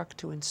Oshkosh Truck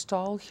to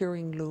install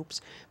hearing loops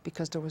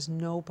because there was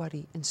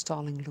nobody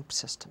installing loop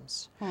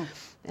systems.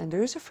 And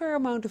there's a fair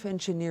amount of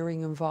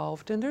engineering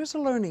involved, and there's a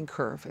learning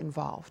curve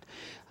involved.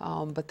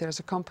 But there's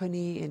a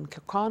company in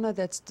Kaukauna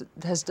that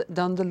has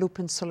done the loop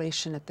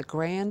installation at the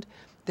Grand.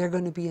 They're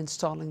going to be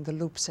installing the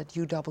loops at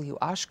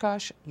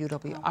UW-Oshkosh.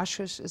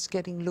 UW-Oshkosh is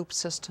getting loop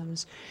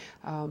systems.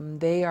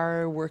 They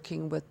are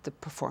working with the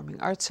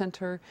Performing Arts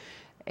Center.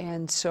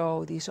 And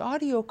so these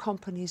audio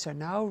companies are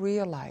now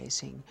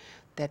realizing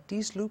that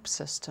these loop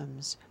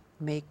systems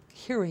make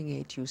hearing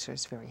aid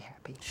users very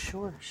happy.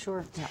 Sure,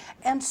 sure. Yeah.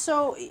 And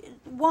so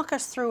walk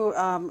us through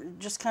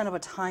just kind of a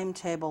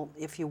timetable,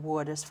 if you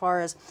would, as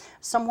far as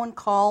someone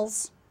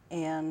calls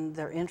and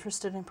they're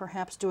interested in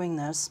perhaps doing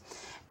this.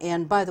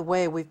 And by the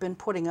way, we've been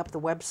putting up the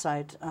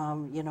website,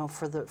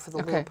 for the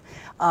Okay.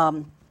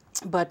 loop.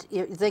 But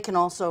they can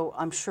also,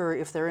 I'm sure,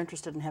 if they're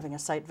interested in having a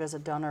site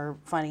visit done or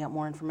finding out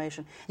more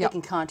information, they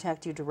can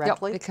contact you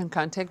directly? Yep, they can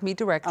contact me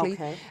directly.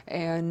 Okay.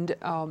 And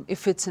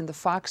if it's in the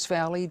Fox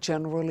Valley,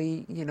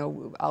 generally,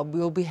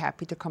 we'll be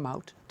happy to come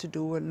out to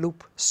do a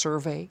loop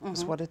survey,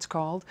 is what it's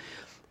called.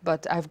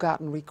 But I've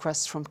gotten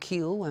requests from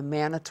Kiel and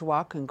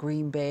Manitowoc and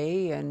Green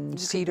Bay and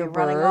You're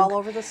running all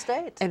over the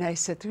state. And I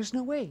said, there's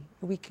no way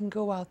we can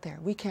go out there.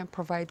 We can't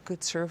provide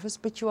good service,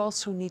 but you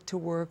also need to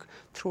work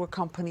through a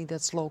company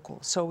that's local.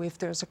 So if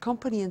there's a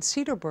company in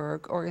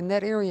Cedarburg or in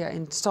that area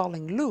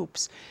installing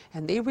loops,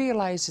 and they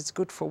realize it's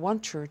good for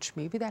one church,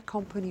 maybe that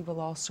company will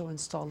also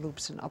install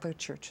loops in other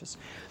churches.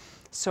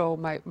 So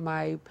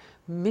my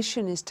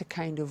mission is to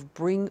kind of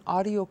bring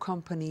audio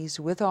companies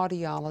with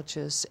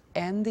audiologists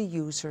and the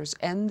users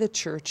and the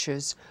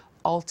churches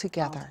all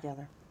together. All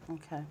together.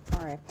 Okay,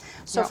 all right.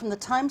 So from the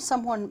time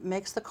someone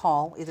makes the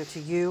call, either to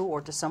you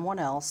or to someone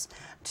else,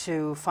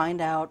 to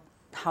find out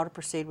how to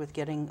proceed with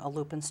getting a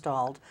loop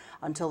installed,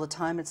 until the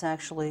time it's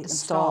actually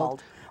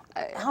installed,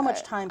 how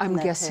much time can that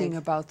take? I'm guessing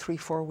about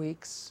 3-4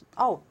 weeks.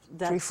 Oh,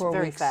 that's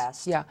very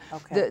fast. Yeah.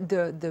 Okay.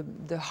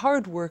 The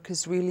hard work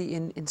is really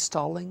in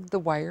installing the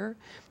wire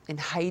and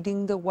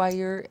hiding the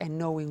wire and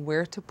knowing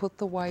where to put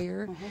the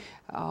wire.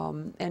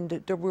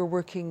 And we're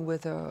working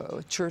with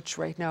a church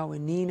right now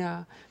in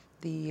Neenah,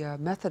 the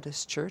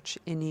Methodist church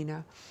in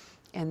Neenah.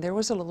 And there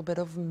was a little bit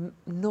of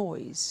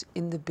noise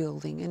in the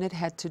building, and it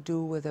had to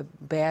do with a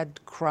bad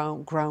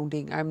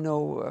grounding. I'm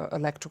no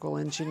electrical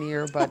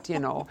engineer, but you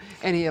know,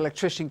 any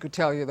electrician could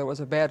tell you there was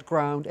a bad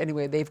ground.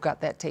 Anyway, they've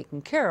got that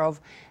taken care of,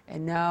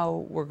 and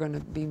now we're going to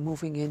be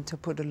moving in to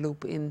put a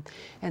loop in,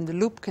 and the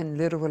loop can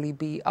literally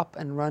be up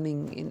and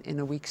running in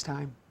a week's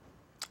time.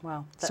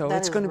 Wow. So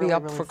it's going to be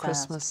up for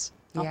Christmas.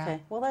 Yeah. Okay,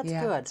 well that's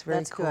yeah, good. It's very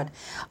That's cool.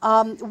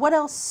 good. What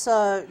else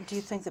do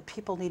you think that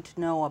people need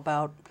to know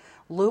about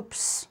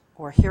loops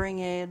or hearing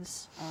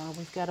aids?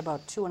 We've got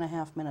about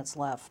 2.5 minutes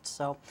left,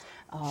 so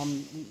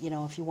you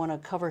know, if you want to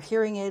cover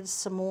hearing aids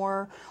some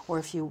more, or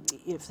if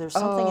there's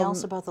something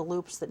else about the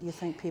loops that you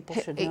think people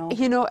should know.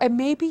 You know, and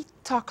maybe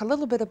talk a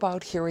little bit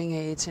about hearing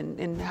aids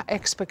and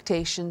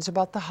expectations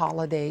about the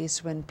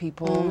holidays when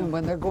people,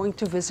 when they're going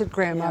to visit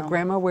grandma,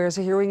 grandma wears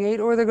a hearing aid,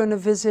 or they're going to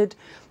visit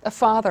a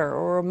father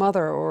or a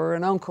mother or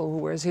an uncle who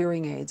wears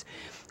hearing aids.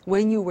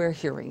 When you wear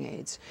hearing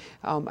aids,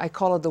 I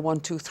call it the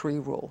 1, 2, 3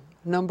 rule.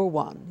 Number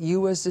 1,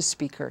 you as the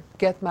speaker,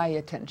 get my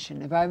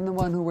attention. If I'm the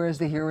one who wears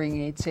the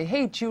hearing aid, say,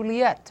 hey,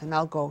 Juliette, and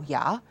I'll go,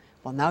 yeah,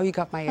 well, now you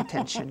got my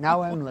attention.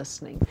 Now I'm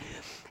listening.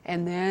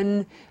 And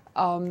then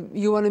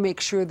you want to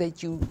make sure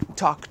that you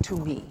talk to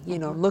me. You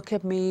know, look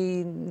at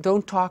me,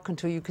 don't talk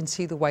until you can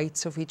see the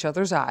whites of each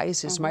other's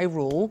eyes, is my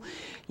rule.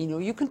 You know,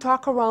 you can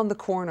talk around the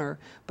corner,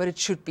 but it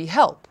should be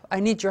help. I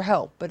need your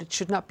help, but it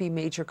should not be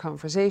major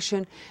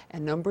conversation.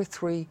 And number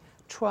 3,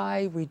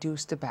 try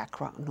reduce the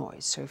background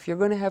noise. So if you're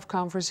going to have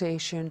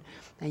conversation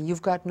and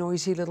you've got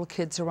noisy little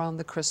kids around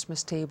the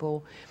Christmas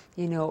table,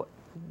 you know,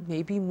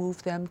 maybe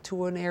move them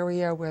to an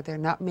area where they're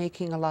not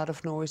making a lot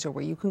of noise, or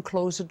where you can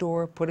close the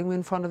door, put them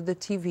in front of the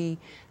TV,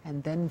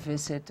 and then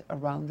visit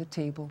around the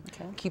table.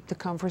 Okay. Keep the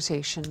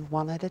conversation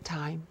one at a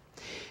time.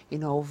 You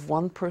know, if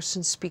one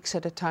person speaks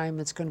at a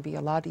time, it's going to be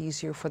a lot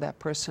easier for that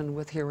person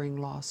with hearing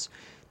loss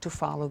to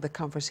follow the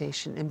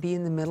conversation and be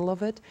in the middle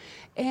of it,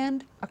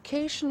 and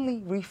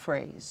occasionally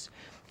rephrase.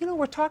 You know,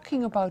 we're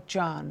talking about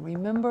John.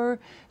 Remember,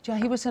 John,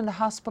 he was in the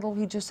hospital,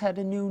 he just had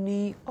a new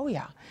knee. Oh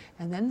yeah.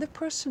 And then the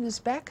person is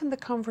back in the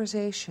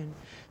conversation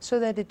so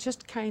that it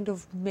just kind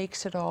of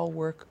makes it all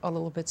work a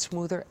little bit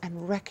smoother,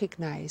 and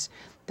recognize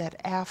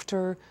that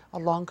after a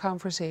long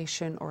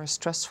conversation or a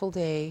stressful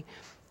day,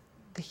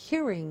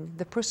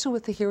 the person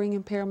with the hearing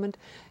impairment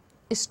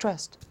is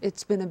stressed.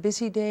 It's been a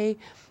busy day,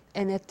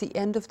 and at the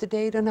end of the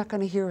day, they're not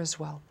going to hear as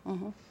well.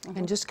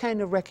 And just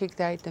kind of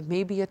recognize that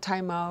maybe a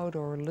timeout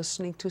or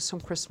listening to some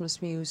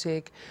Christmas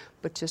music,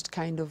 but just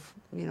kind of,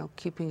 you know,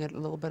 keeping it a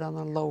little bit on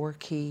a lower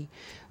key.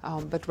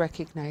 But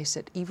recognize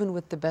that even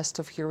with the best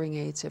of hearing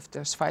aids, if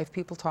there's 5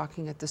 people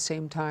talking at the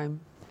same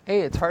time,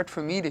 hey, it's hard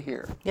for me to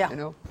hear. Yeah, you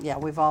know? Yeah,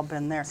 we've all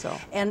been there. So.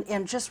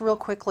 And just real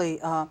quickly,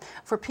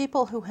 for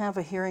people who have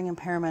a hearing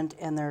impairment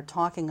and they're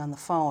talking on the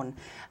phone,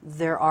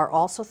 there are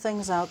also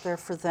things out there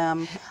for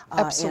them.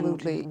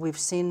 Absolutely. And we've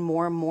seen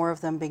more and more of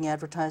them being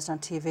advertised on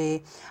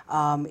TV.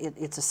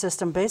 It's a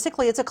system,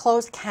 basically it's a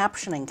closed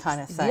captioning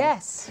kind of thing.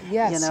 Yes,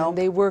 yes, you know? and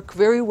they work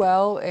very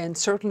well, and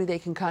certainly they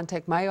can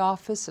contact my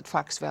office at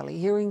Fox Valley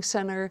Hearing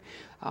Center.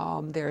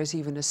 There is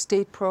even a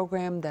state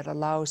program that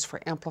allows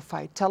for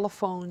amplified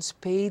telephones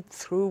paid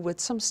through with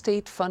some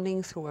state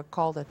funding through a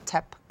called a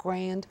TEP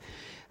grant.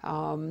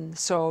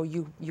 So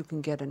you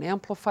can get an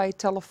amplified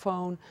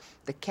telephone.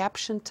 The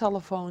captioned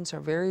telephones are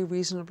very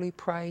reasonably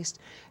priced,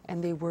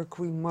 and they work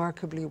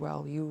remarkably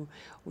well. You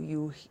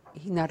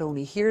not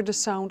only hear the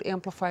sound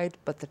amplified,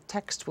 but the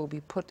text will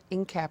be put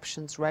in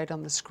captions right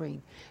on the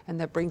screen. And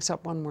that brings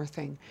up one more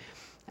thing.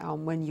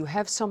 When you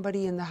have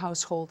somebody in the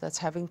household that's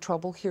having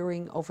trouble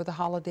hearing over the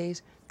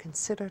holidays,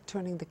 consider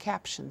turning the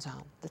captions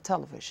on, the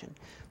television,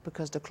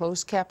 because the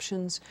closed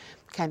captions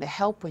kind of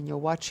help when you're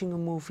watching a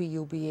movie.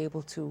 You'll be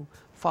able to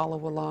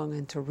follow along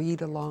and to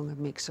read along. It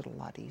makes it a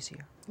lot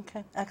easier.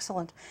 Okay,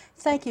 excellent.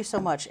 Thank you so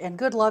much, and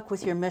good luck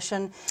with your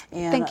mission.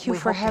 And thank you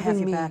for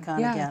having me. Back on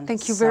again.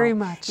 Thank you very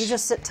much. You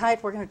just sit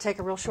tight. We're going to take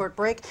a real short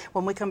break.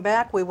 When we come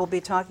back, we will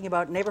be talking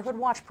about neighborhood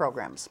watch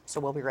programs.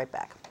 So we'll be right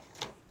back.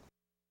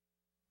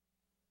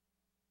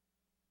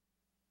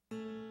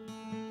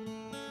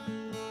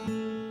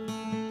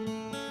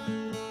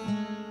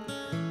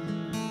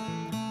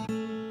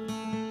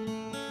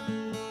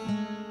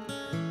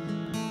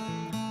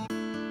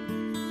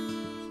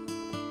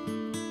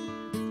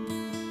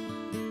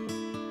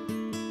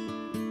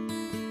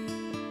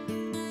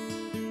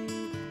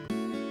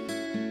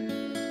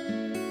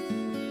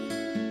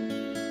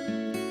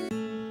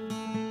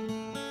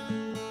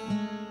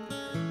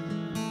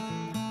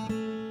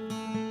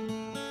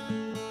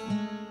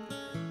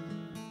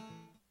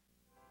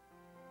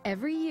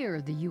 Every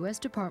year, the U.S.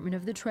 Department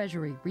of the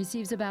Treasury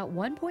receives about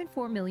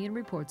 1.4 million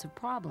reports of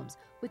problems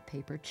with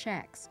paper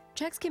checks.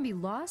 Checks can be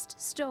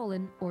lost,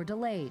 stolen, or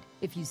delayed.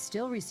 If you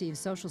still receive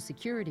Social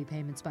Security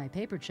payments by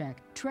paper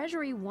check,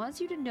 Treasury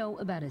wants you to know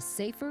about a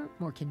safer,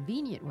 more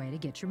convenient way to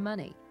get your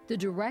money: the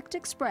Direct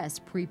Express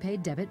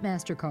Prepaid Debit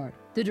MasterCard.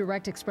 The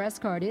Direct Express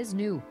card is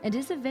new and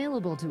is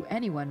available to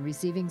anyone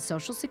receiving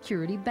Social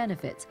Security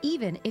benefits,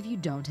 even if you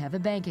don't have a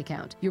bank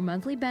account. Your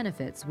monthly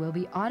benefits will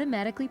be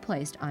automatically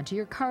placed onto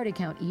your card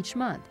account each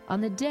month on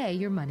the day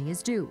your money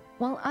is due.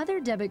 While other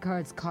debit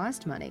cards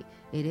cost money,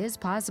 it is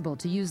possible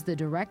to use the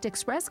Direct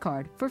Express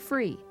card for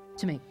free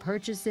to make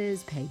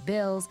purchases, pay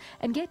bills,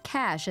 and get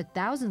cash at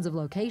thousands of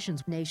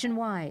locations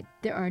nationwide.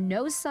 There are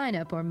no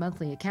sign-up or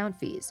monthly account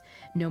fees.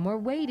 No more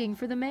waiting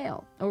for the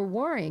mail or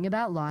worrying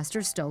about lost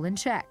or stolen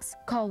checks.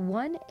 Call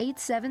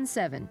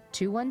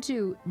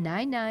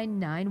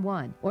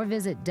 1-877-212-9991 or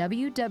visit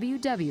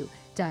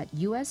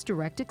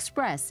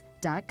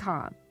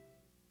www.usdirectexpress.com.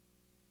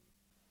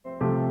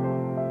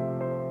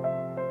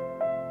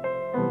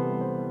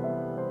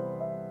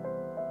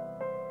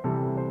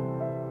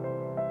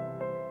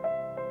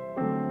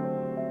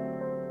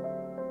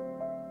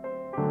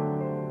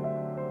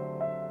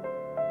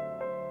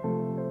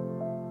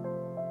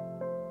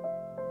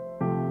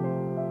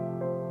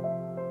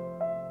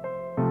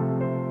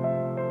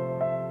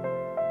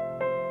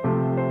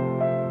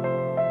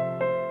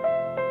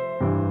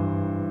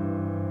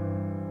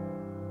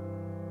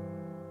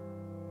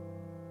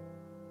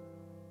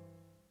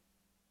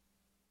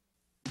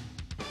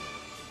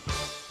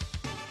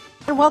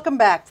 And welcome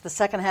back to the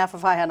second half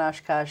of High on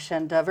Oshkosh,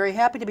 and very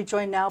happy to be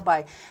joined now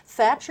by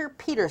Thatcher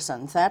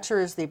Peterson.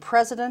 Thatcher is the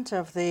president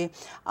of the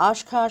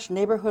Oshkosh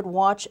Neighborhood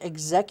Watch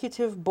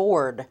Executive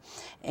Board,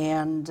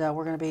 and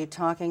we're going to be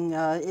talking,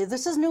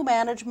 this is new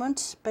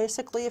management,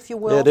 basically, if you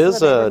will. It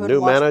is a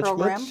new management.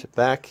 Program.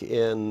 Back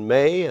in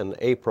May and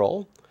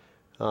April,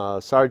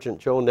 Sergeant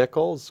Joe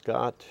Nichols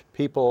got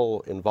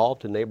people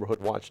involved in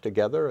Neighborhood Watch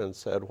together and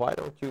said, why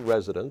don't you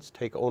residents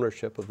take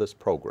ownership of this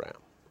program?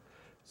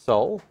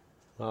 So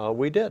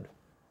we did.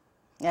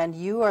 And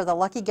you are the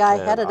lucky guy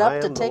headed up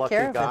to take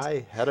care of it. I am the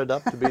lucky guy headed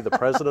up to be the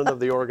president of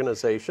the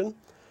organization.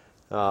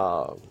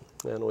 And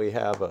we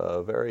have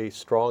a very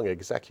strong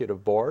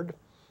executive board.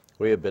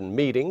 We have been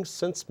meeting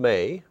since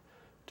May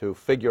to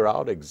figure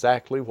out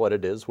exactly what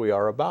it is we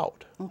are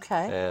about.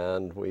 Okay.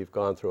 And we've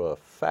gone through a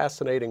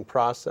fascinating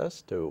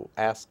process to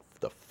ask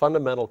the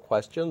fundamental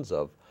questions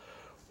of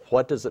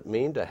what does it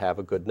mean to have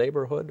a good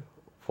neighborhood?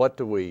 What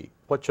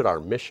should our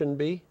mission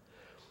be?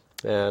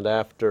 And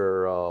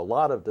after a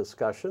lot of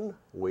discussion,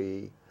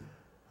 we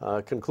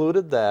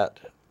concluded that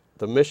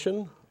the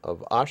mission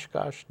of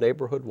Oshkosh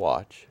Neighborhood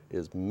Watch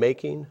is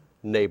making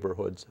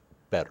neighborhoods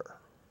better.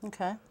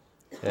 Okay.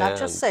 Not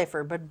just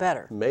safer, but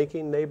better.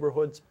 Making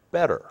neighborhoods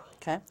better.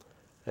 Okay.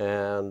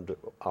 And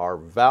our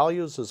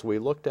values, as we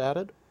looked at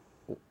it,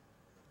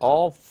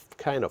 all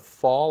kind of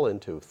fall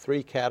into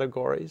three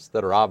categories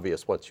that are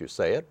obvious once you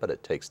say it, but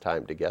it takes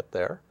time to get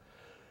there.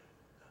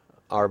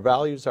 Our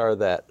values are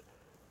that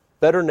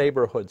better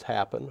neighborhoods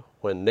happen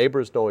when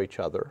neighbors know each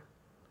other,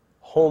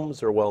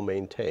 homes are well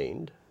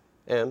maintained,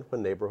 and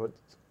when neighborhoods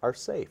are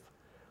safe.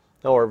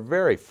 Now, we're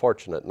very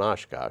fortunate in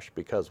Oshkosh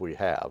because we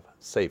have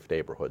safe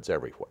neighborhoods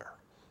everywhere.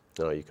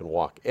 You know, you can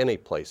walk any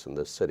place in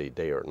this city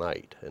day or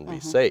night and be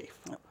safe.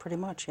 Pretty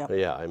much, yeah.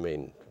 Yeah, I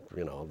mean,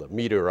 you know, the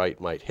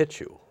meteorite might hit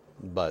you,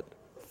 but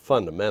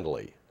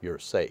fundamentally, you're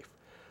safe.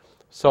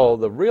 So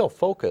the real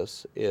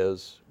focus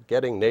is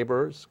getting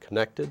neighbors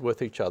connected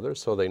with each other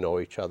so they know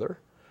each other,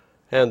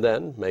 and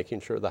then making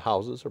sure the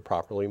houses are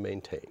properly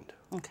maintained.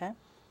 Okay.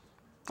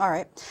 All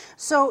right.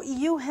 So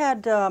you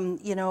had,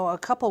 you know, a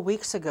couple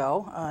weeks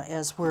ago,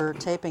 as we're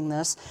taping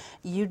this,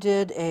 you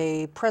did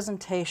a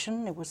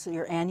presentation. It was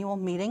your annual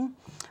meeting,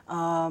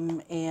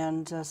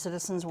 and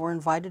citizens were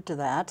invited to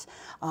that.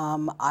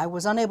 I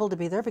was unable to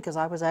be there because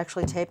I was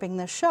actually taping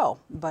this show.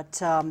 But,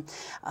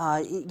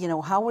 you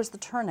know, how was the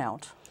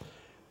turnout?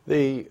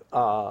 We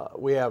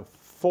have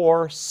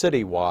 4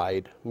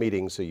 citywide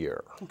meetings a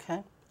year.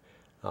 Okay.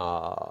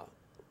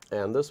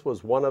 and this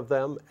was one of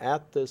them.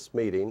 At this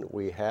meeting,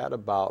 we had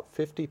about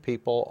 50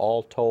 people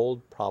all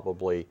told,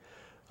 probably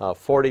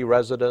 40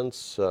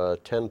 residents,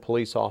 10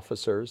 police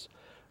officers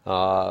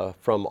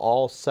from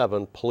all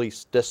 7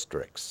 police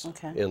districts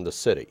in the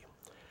city.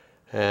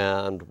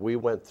 And we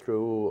went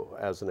through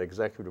as an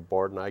executive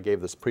board, and I gave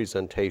this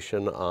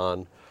presentation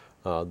on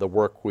the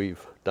work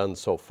we've done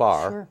so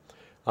far.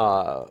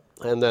 Sure.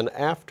 And then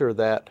after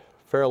that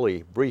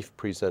fairly brief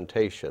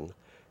presentation,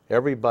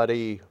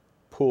 everybody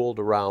pooled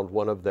around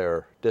one of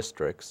their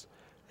districts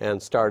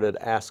and started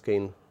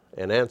asking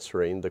and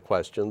answering the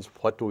questions: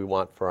 what do we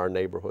want for our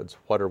neighborhoods?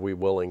 What are we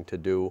willing to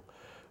do?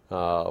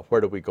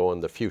 Where do we go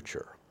in the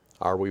future?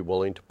 Are we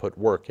willing to put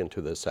work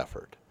into this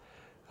effort?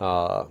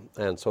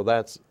 And so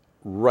that's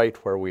right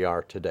where we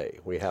are today.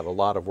 We have a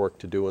lot of work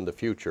to do in the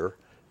future,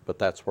 but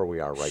that's where we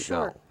are right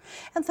now.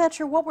 And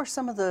Thatcher, what were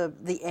some of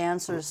the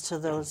answers to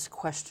those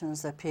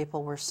questions that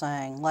people were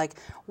saying? Like,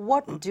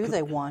 what do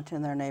they want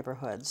in their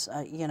neighborhoods?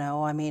 You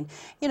know, I mean,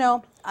 you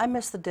know, I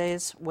miss the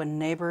days when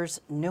neighbors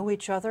knew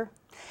each other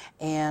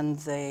and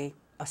they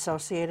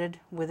associated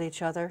with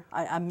each other.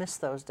 I miss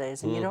those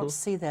days, and you don't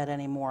see that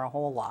anymore a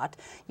whole lot.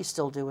 You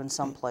still do in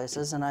some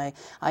places, and I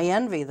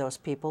envy those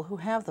people who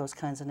have those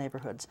kinds of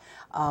neighborhoods.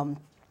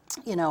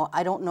 You know,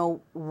 I don't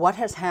know what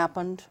has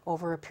happened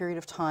over a period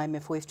of time,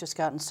 if we've just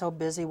gotten so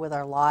busy with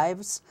our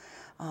lives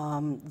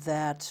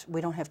that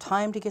we don't have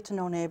time to get to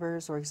know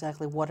neighbors, or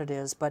exactly what it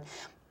is. But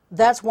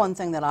that's one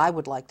thing that I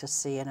would like to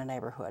see in a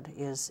neighborhood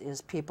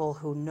is people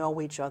who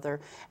know each other.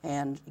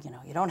 And, you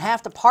know, you don't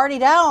have to party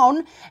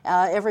down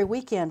every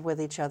weekend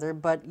with each other,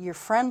 but you're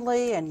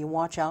friendly and you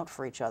watch out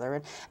for each other.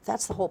 And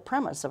that's the whole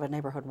premise of a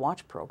Neighborhood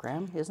Watch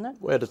program, isn't it?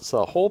 Well, it's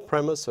the whole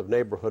premise of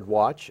Neighborhood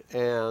Watch,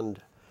 and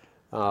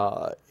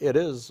it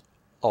is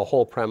a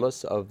whole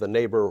premise of the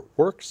Neighbor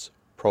Works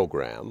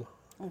program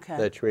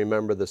that you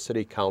remember the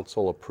City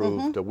Council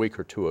approved a week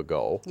or two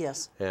ago.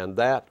 Yes. And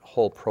that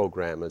whole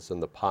program is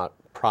in the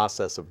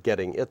process of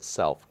getting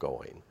itself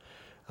going.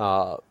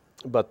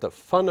 But the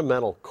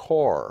fundamental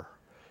core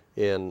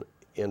in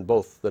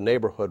both the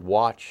Neighborhood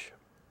Watch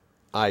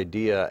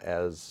idea,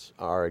 as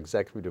our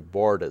executive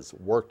board has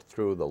worked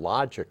through the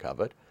logic of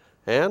it,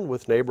 and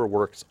with Neighbor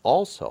Works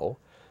also,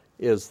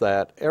 is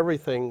that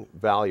everything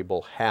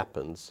valuable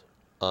happens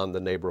on the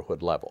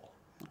neighborhood level.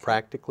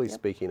 Practically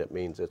speaking, it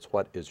means it's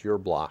what is your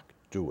block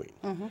doing.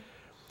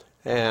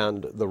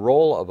 And the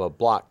role of a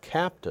block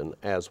captain,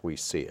 as we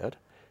see it,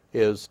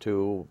 is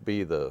to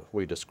be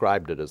we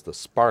described it as the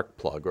spark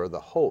plug, or the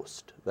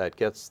host that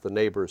gets the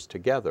neighbors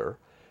together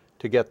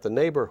to get the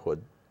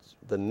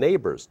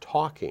neighbors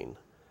talking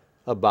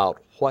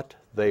about what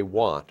they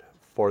want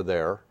for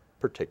their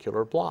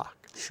particular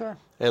block. Sure.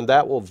 And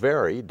that will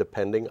vary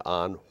depending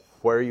on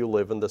where you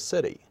live in the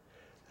city.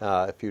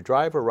 If you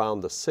drive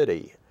around the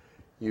city,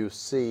 you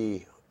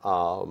see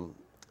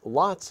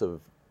lots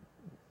of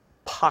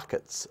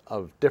pockets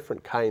of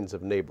different kinds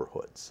of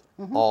neighborhoods,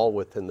 all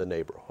within the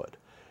neighborhood.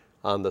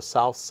 On the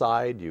south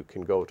side, you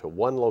can go to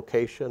one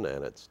location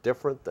and it's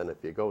different than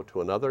if you go to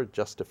another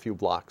just a few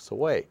blocks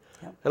away.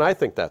 And I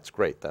think that's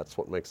great. That's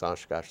what makes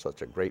Oshkosh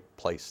such a great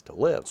place to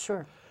live.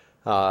 Sure.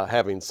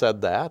 Having said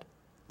that,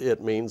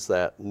 it means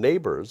that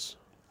neighbors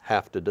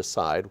have to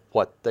decide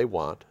what they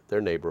want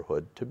their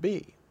neighborhood to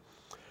be.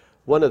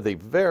 One of the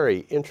very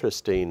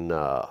interesting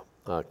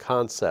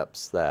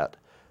concepts that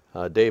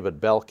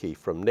David Belke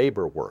from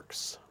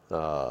NeighborWorks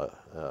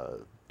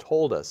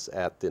told us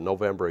at the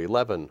November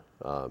 11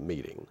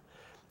 meeting,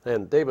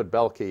 and David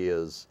Belke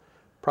is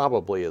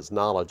probably as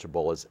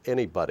knowledgeable as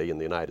anybody in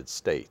the United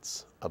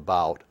States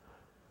about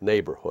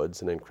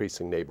neighborhoods and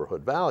increasing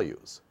neighborhood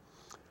values.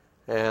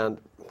 And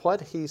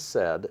what he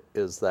said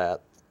is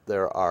that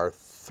there are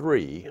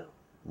 3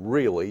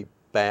 really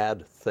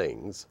bad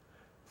things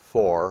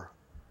for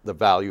the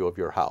value of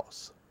your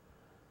house.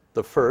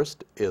 The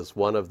first is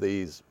one of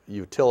these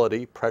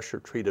utility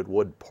pressure-treated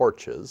wood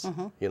porches,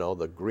 you know,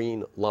 the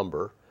green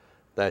lumber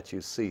that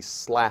you see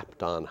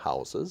slapped on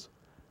houses.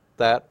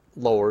 That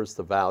lowers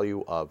the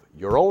value of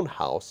your own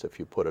house if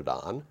you put it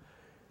on.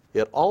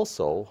 It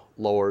also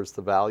lowers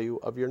the value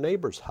of your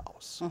neighbor's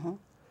house.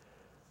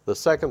 The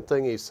second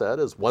thing he said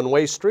is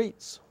one-way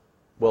streets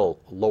will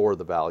lower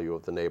the value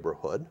of the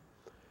neighborhood.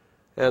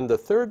 And the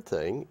third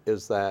thing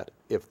is that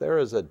if there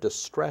is a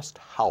distressed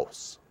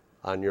house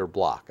on your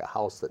block, a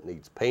house that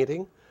needs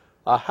painting,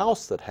 a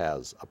house that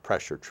has a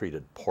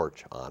pressure-treated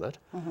porch on it,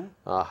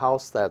 a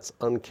house that's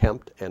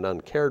unkempt and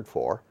uncared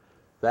for,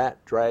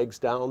 that drags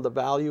down the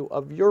value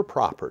of your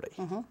property.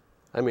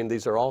 I mean,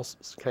 these are all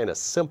kind of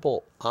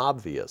simple,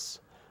 obvious,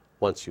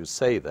 once you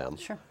say them,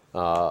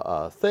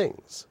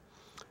 things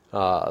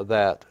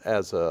that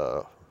as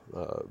a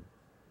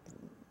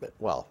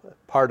well,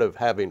 part of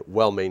having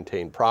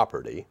well-maintained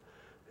property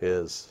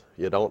is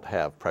you don't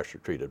have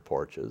pressure-treated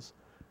porches.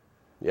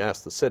 You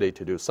ask the city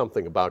to do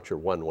something about your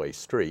one-way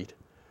street.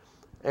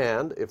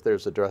 And if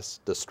there's a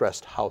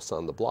distressed house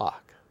on the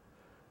block,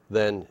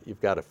 then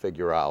you've got to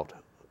figure out,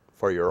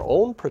 for your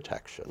own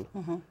protection,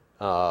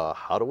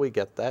 how do we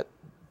get that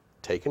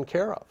taken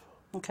care of?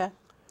 Okay.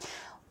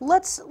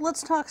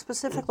 Let's talk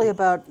specifically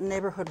about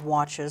neighborhood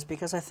watches,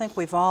 because I think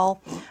we've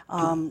all,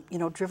 you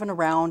know, driven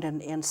around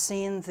and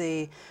seen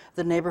the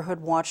neighborhood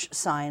watch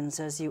signs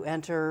as you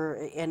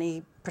enter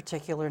any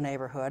particular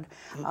neighborhood.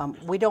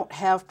 We don't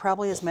have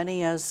probably as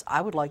many as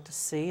I would like to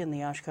see in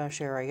the Oshkosh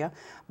area,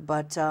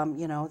 but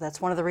you know, that's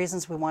one of the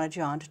reasons we wanted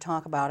you on to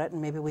talk about it, and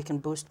maybe we can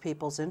boost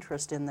people's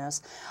interest in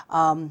this.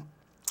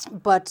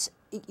 But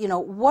you know,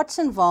 what's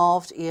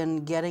involved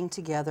in getting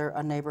together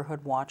a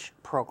neighborhood watch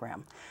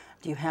program?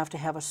 Do you have to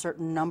have a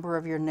certain number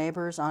of your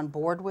neighbors on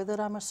board with it,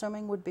 I'm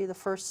assuming, would be the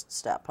first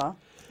step, huh?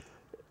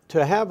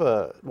 To have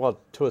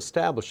to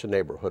establish a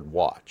neighborhood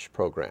watch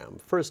program,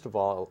 first of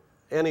all,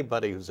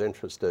 anybody who's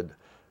interested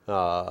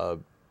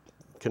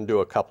can do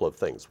a couple of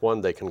things.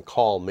 One, they can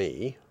call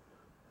me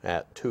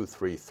at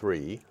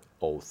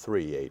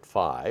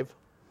 233-0385,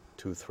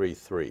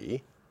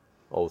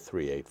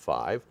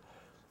 233-0385,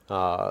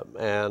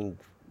 and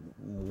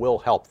we'll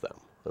help them.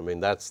 I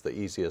mean, that's the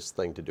easiest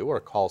thing to do, or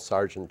call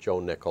Sergeant Joe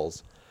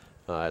Nichols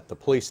at the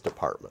police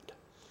department.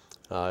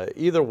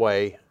 Either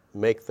way,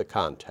 make the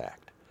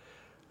contact.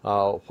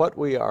 What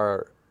we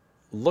are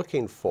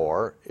looking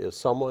for is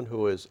someone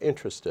who is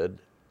interested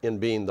in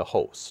being the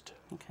host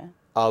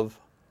of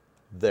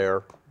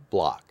their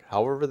block,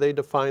 however they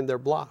define their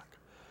block.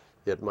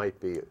 It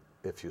might be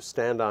if you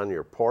stand on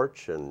your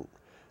porch and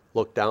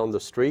look down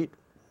the street,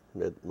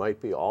 it might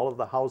be all of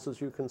the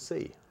houses you can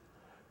see.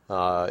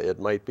 It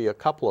might be a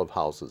couple of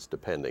houses,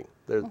 depending.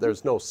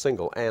 There's no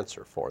single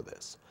answer for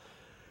this.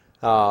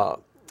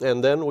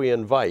 And then we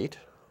invite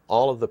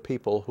all of the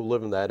people who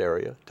live in that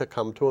area to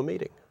come to a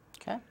meeting.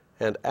 Okay.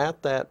 And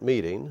at that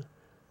meeting,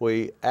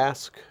 we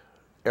ask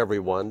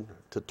everyone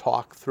to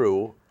talk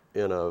through,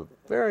 in a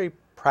very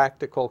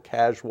practical,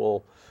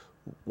 casual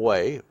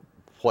way,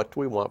 what do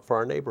we want for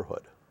our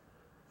neighborhood?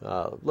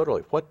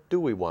 Literally, what do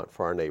we want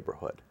for our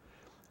neighborhood?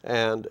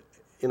 And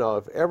you know,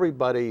 if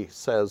everybody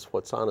says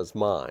what's on his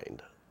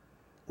mind,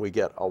 we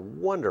get a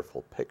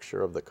wonderful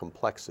picture of the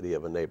complexity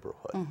of a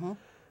neighborhood.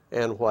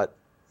 And what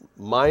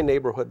my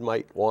neighborhood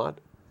might want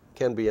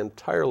can be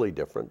entirely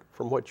different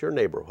from what your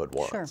neighborhood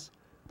wants,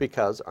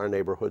 because our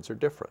neighborhoods are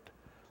different.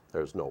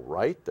 There's no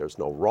right, there's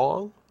no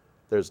wrong,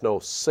 there's no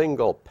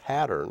single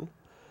pattern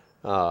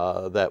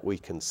that we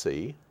can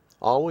see.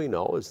 All we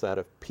know is that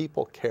if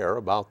people care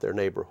about their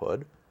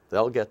neighborhood,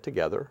 they'll get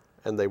together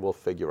and they will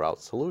figure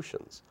out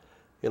solutions.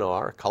 You know,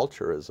 our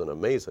culture is an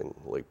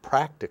amazingly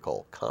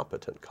practical,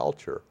 competent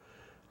culture.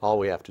 All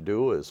we have to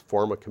do is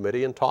form a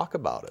committee and talk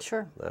about it.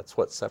 Sure. That's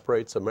what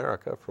separates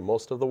America from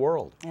most of the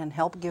world. And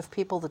help give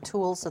people the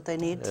tools that they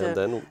need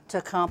to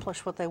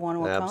accomplish what they want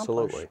to accomplish.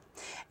 Absolutely.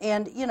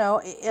 And, you know,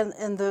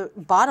 and the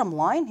bottom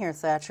line here,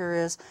 Thatcher,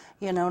 is,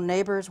 you know,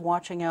 neighbors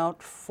watching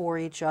out for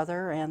each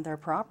other and their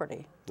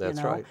property. That's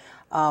you know? right.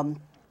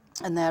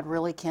 And that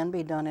really can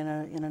be done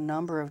in a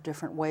number of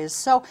different ways.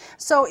 So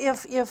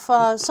if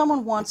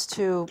someone wants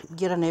to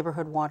get a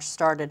neighborhood watch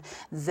started,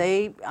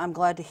 I'm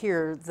glad to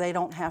hear, they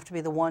don't have to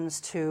be the ones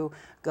to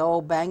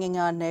go banging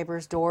on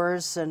neighbors'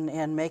 doors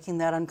and making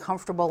that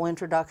uncomfortable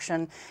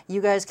introduction.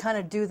 You guys kind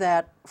of do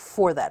that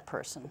for that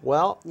person.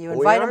 Well, you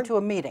invite them to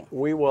a meeting.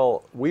 We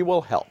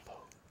will help.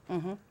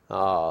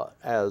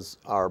 As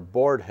our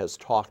board has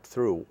talked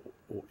through,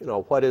 you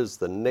know, what is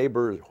the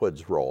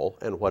neighborhood's role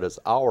and what is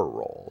our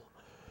role.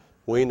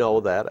 We know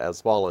that as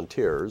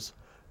volunteers,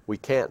 we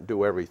can't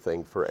do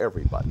everything for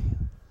everybody.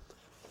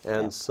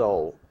 And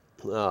so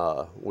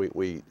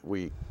we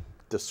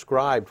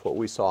described what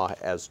we saw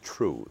as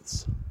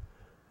truths.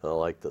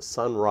 Like the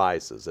sun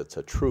rises, it's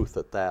a truth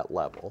at that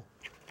level,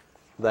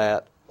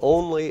 that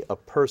only a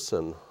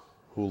person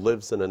who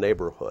lives in a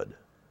neighborhood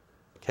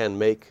can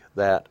make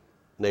that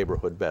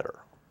neighborhood better.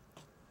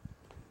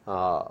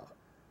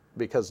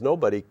 Because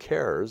nobody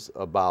cares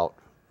about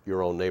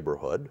your own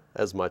neighborhood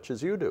as much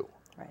as you do.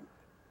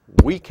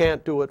 We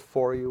can't do it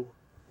for you.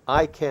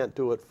 I can't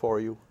do it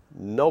for you.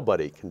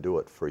 Nobody can do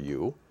it for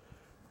you,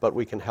 but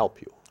we can help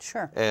you.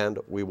 Sure. And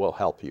we will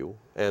help you,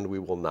 and we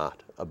will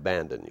not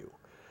abandon you.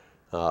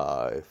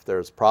 If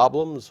there's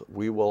problems,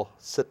 we will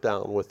sit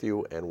down with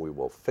you and we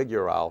will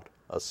figure out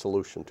a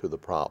solution to the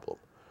problem.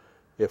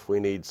 If we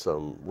need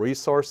some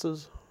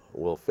resources,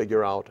 we'll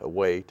figure out a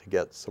way to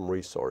get some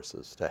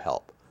resources to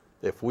help.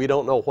 If we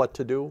don't know what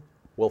to do,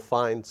 we'll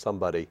find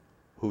somebody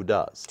who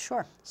does.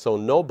 Sure. So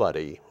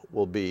nobody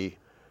will be,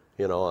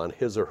 you know, on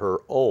his or her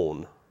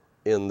own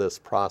in this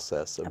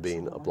process of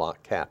being a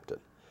block captain.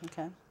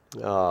 Okay.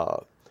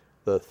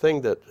 The thing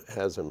that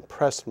has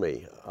impressed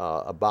me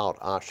about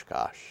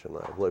Oshkosh, and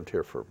I've lived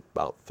here for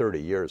about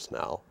 30 years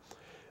now,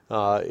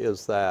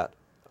 is that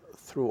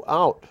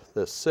throughout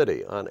this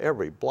city, on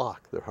every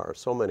block, there are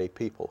so many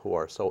people who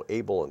are so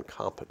able and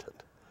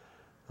competent.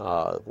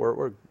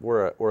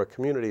 We're a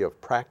community of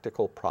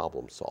practical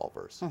problem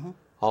solvers.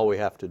 All we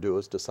have to do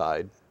is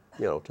decide,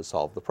 you know, to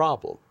solve the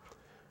problem.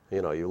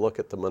 You know, you look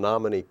at the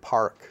Menominee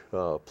Park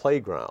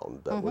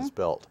playground that was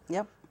built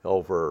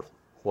over,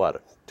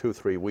 what,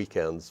 2-3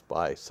 weekends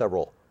by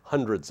several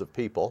hundreds of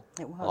people,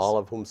 all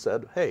of whom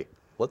said, hey,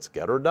 let's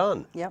get her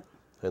done. Yep.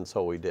 And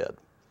so we did.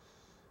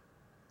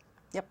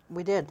 Yep,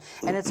 we did.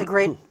 And it's a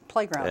great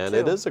playground, And too.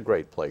 it is a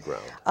great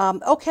playground.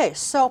 Okay,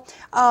 so,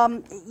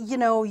 you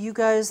know, you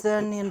guys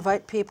then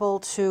invite people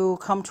to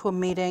come to a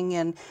meeting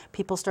and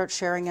people start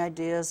sharing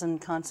ideas and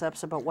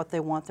concepts about what they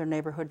want their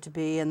neighborhood to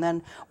be. And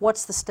then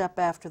what's the step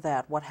after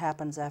that? What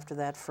happens after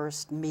that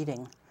first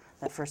meeting,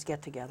 that first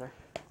get-together?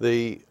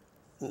 The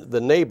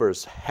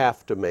neighbors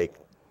have to make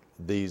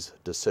these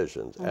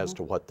decisions as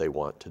to what they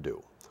want to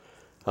do.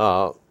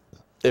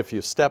 If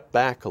you step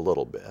back a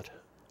little bit,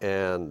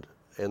 and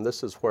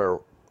this is where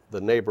the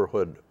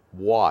neighborhood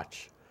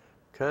watch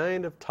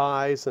kind of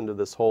ties into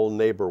this whole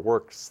neighbor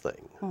works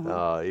thing.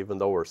 Even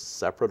though we're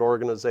separate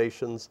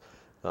organizations,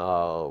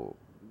 you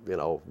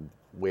know,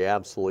 we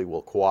absolutely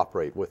will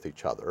cooperate with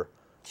each other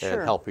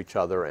and help each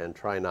other and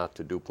try not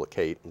to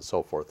duplicate and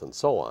so forth and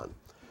so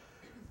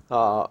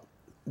on.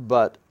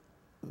 But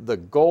the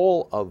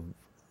goal of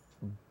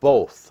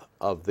both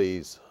of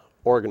these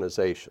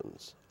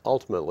organizations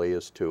ultimately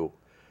is to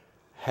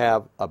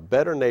have a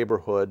better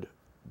neighborhood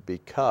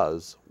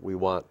because we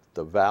want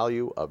the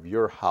value of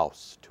your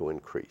house to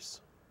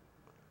increase.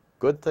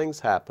 Good things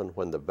happen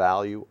when the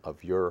value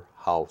of your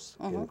house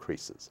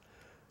increases.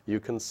 You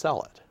can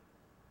sell it,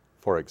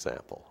 for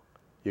example.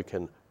 You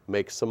can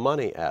make some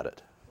money at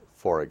it,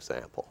 for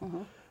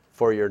example.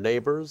 For your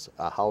neighbors,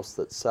 a house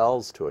that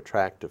sells to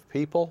attractive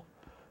people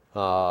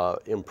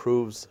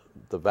improves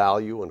the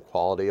value and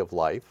quality of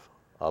life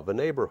of a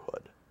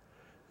neighborhood.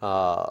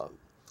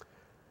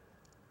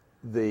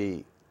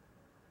 The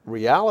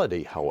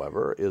reality,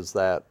 however, is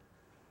that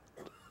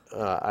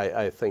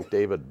I think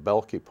David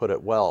Belke put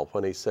it well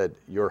when he said,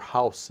 your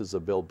house is a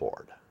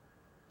billboard.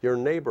 Your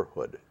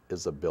neighborhood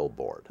is a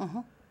billboard.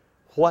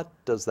 What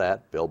does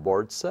that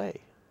billboard say?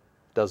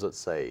 Does it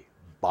say,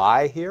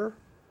 buy here?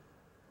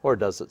 Or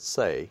does it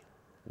say,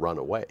 run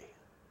away?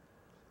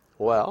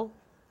 Well,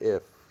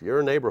 if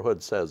your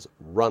neighborhood says,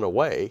 run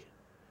away,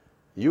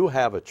 you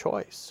have a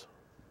choice.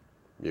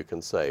 You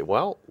can say,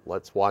 well,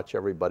 let's watch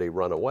everybody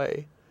run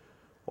away,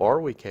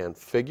 or we can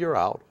figure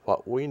out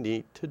what we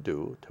need to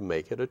do to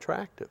make it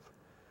attractive.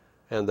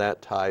 And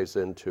that ties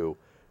into,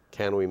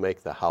 can we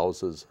make the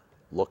houses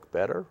look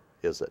better?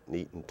 Is it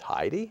neat and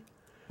tidy?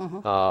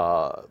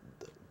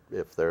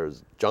 If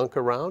there's junk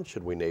around,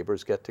 should we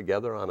neighbors get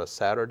together on a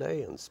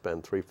Saturday and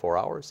spend 3-4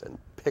 hours and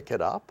pick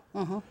it up?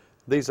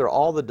 These are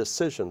all the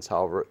decisions,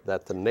 however,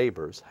 that the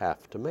neighbors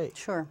have to make.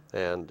 Sure.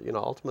 And, you know,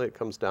 ultimately it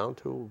comes down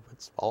to,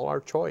 it's all our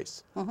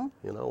choice. You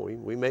know,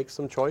 we make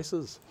some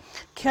choices.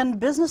 Can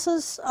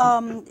businesses,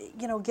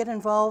 you know, get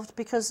involved?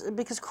 Because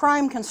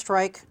crime can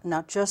strike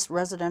not just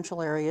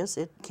residential areas,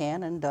 it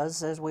can and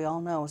does, as we all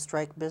know,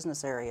 strike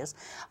business areas.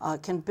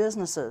 Can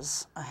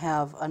businesses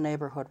have a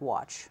neighborhood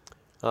watch?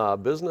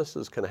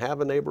 Businesses can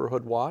have a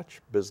neighborhood watch.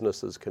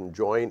 Businesses can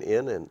join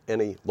in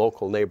any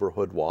local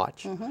neighborhood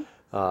watch.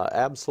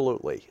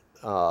 Absolutely.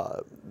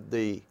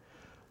 The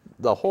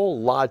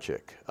whole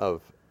logic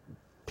of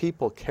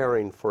people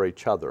caring for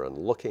each other and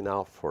looking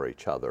out for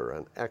each other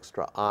and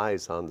extra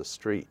eyes on the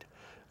street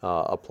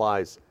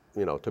applies,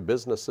 you know, to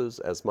businesses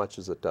as much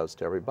as it does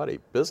to everybody.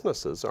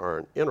 Businesses are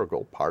an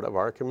integral part of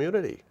our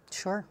community.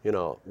 Sure. You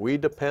know, we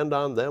depend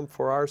on them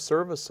for our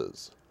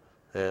services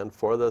and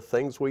for the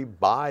things we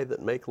buy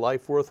that make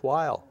life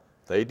worthwhile.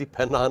 They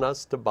depend on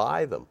us to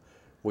buy them.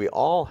 We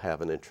all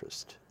have an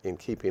interest in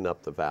keeping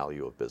up the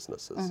value of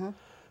businesses.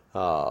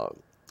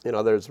 You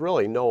know, there's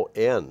really no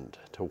end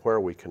to where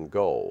we can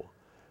go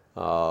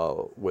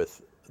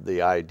with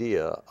the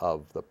idea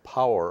of the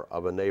power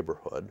of a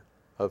neighborhood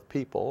of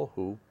people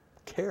who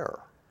care.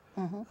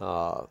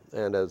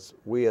 And as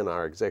we in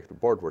our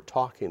executive board were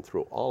talking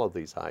through all of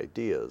these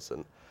ideas,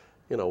 and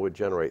you know, would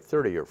generate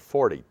 30 or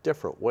 40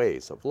 different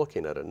ways of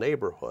looking at a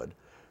neighborhood,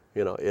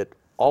 you know, it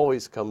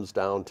always comes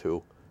down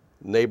to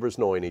neighbors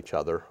knowing each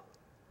other,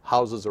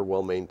 houses are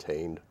well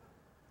maintained,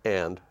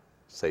 and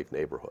safe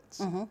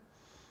neighborhoods.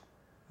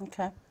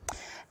 Okay.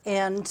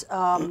 And,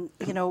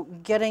 you know,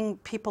 getting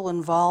people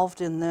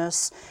involved in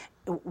this,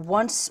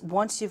 once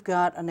you've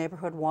got a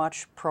neighborhood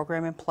watch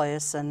program in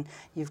place and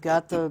you've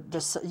got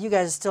you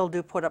guys still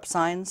do put up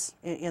signs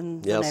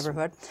in the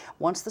neighborhood.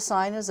 Once the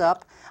sign is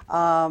up,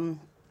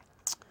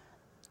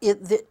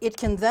 it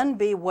can then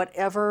be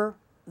whatever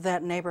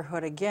that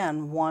neighborhood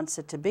again wants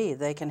it to be.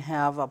 They can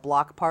have a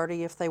block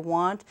party if they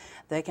want.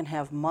 They can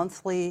have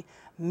monthly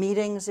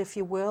meetings, if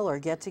you will, or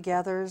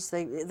get-togethers.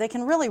 They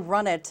can really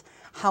run it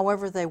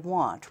however they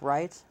want,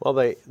 right? Well,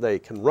 they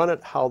can run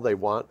it how they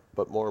want,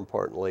 but more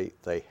importantly,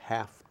 they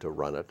have to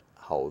run it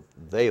how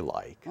they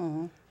like,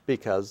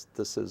 because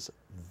this is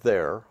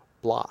their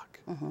block.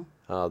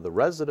 The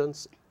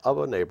residents of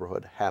a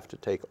neighborhood have to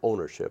take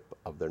ownership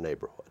of their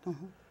neighborhood,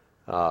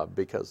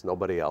 because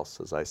nobody else,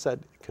 as I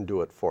said, can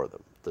do it for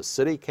them. The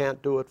city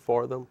can't do it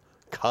for them.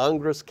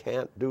 Congress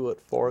can't do it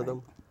for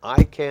them.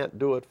 I can't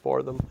do it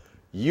for them.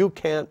 You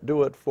can't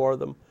do it for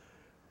them.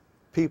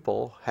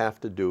 People have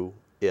to do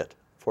it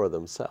for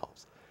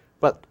themselves.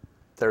 But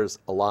there's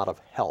a lot of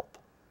help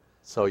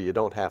so you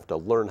don't have to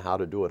learn how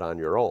to do it on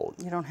your own.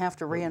 You don't have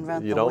to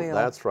reinvent You the don't, wheel.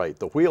 that's right.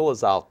 The wheel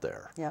is out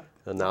there. Yep.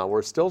 And now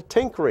we're still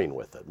tinkering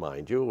with it,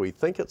 mind you. We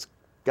think it's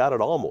got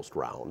it almost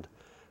round,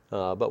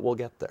 but we'll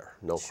get there,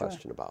 no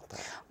question about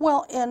that.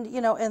 Well, and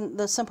you know, and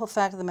the simple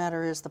fact of the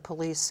matter is the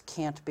police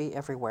can't be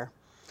everywhere.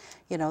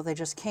 You know, they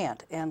just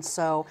can't. And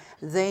so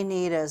they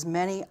need as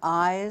many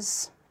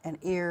eyes and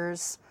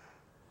ears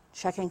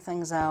checking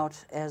things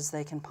out as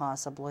they can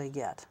possibly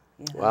get.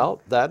 You know?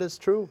 Well, that is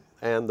true.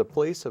 And the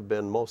police have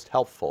been most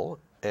helpful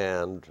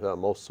and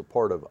most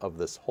supportive of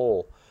this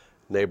whole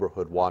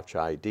neighborhood watch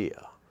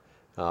idea.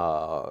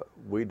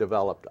 We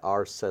developed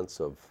our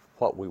sense of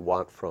what we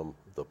want from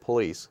the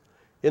police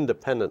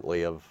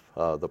independently of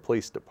the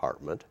police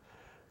department.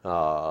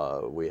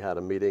 We had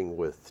a meeting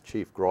with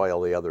Chief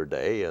Groyle the other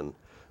day and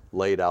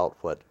laid out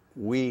what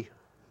we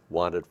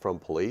wanted from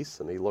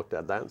police, and he looked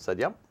at that and said,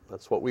 yep,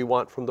 that's what we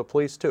want from the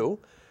police too.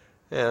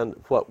 And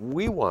what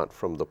we want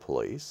from the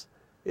police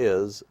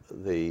is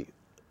the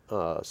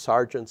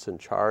sergeants in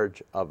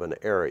charge of an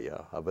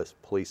area, of a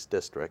police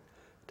district,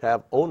 to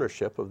have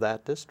ownership of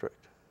that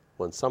district.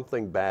 When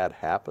something bad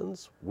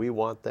happens, we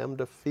want them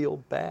to feel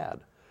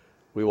bad.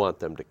 We want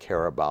them to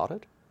care about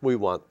it. We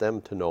want them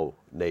to know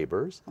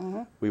neighbors.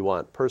 We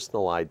want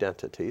personal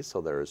identity,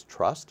 so there is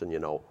trust and you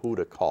know who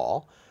to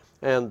call.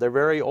 And they're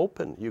very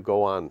open. You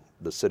go on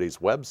the city's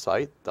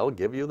website, they'll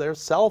give you their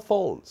cell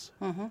phones.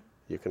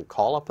 You can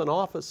call up an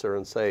officer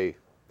and say,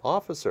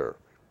 officer,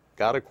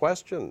 got a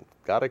question,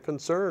 got a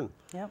concern.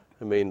 Yep.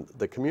 I mean,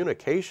 the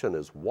communication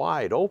is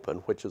wide open,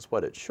 which is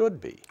what it should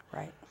be.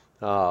 Right.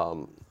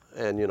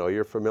 And you know,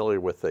 you're familiar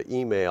with the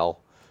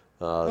email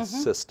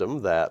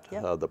system that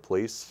Yep. the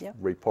police Yep.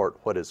 report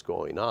what is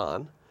going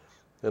on.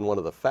 And one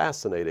of the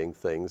fascinating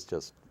things,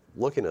 just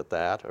looking at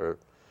that, are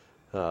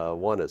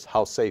one is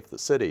how safe the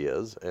city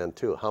is, and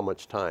two, how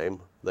much time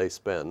they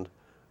spend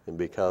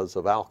because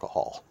of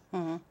alcohol.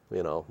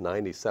 You know,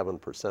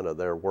 97% of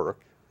their work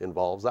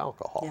involves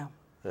alcohol. Yeah.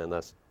 And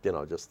that's, you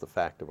know, just the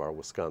fact of our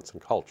Wisconsin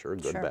culture,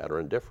 good, Sure. bad, or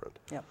indifferent.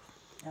 Yep.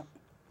 Yep.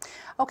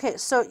 Okay,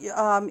 so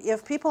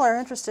if people are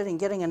interested in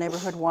getting a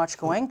neighborhood watch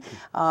going,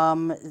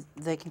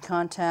 they can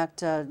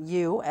contact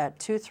you at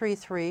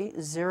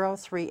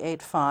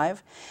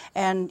 233-0385.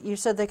 And you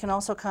said they can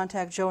also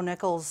contact Joe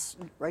Nichols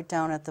right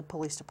down at the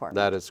police department.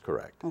 That is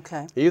correct.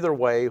 Okay. Either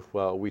way,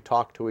 we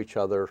talk to each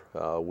other.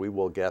 We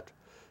will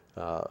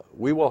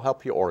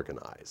help you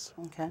organize.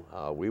 Okay.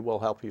 We will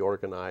help you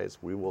organize.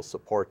 We will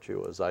support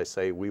you. As I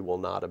say, we will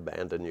not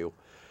abandon you.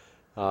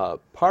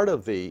 Part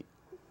of the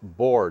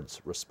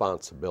board's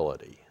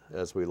responsibility,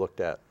 as we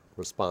looked at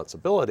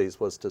responsibilities,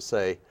 was to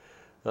say,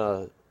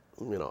 you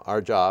know,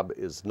 our job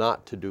is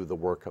not to do the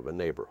work of a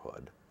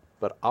neighborhood,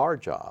 but our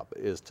job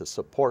is to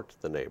support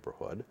the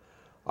neighborhood.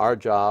 Our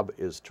job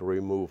is to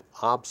remove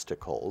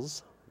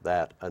obstacles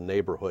that a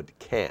neighborhood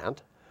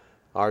can't.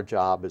 Our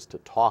job is to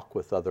talk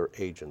with other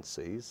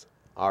agencies.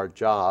 Our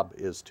job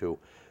is to,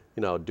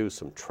 you know, do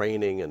some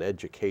training and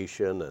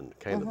education and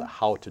kind of the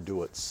how to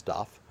do it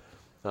stuff.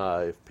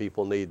 If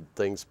people need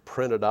things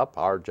printed up,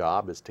 our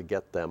job is to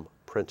get them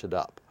printed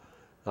up.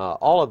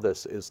 All of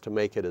this is to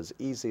make it as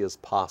easy as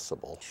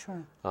possible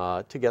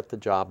to get the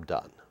job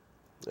done.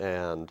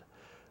 And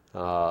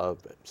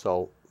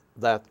so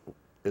that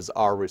is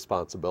our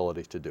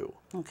responsibility to do.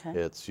 Okay.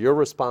 It's your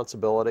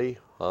responsibility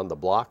on the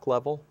block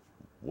level.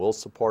 We'll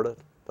support it,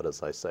 but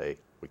as I say,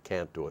 we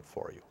can't do it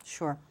for you.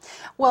 Sure.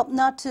 Well,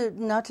 not to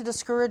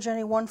discourage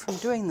anyone from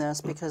doing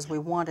this, because we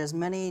want as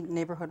many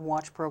neighborhood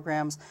watch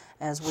programs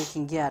as we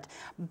can get.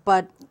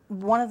 But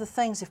one of the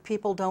things, if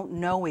people don't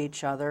know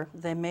each other,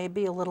 they may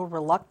be a little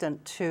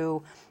reluctant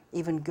to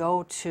even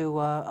go to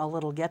a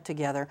little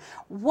get-together.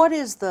 What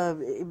is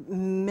the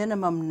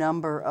minimum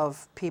number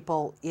of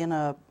people in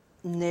a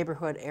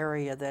neighborhood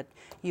area that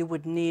you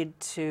would need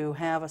to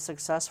have a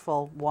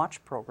successful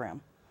watch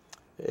program?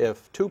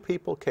 If two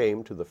people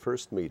came to the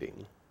first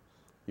meeting,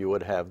 you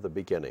would have the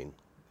beginning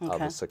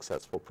of a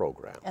successful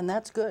program. And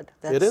that's good.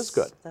 It is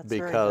good, that's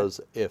very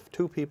because if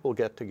two people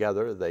get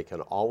together, they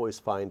can always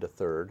find a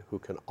third, who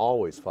can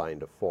always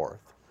find a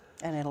fourth.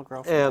 And it'll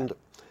grow from And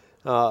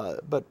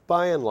but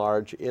by and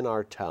large, in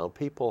our town,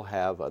 people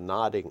have a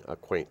nodding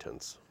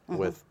acquaintance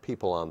with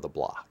people on the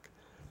block.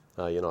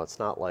 You know, it's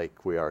not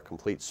like we are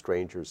complete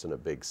strangers in a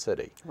big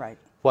city. Right.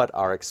 What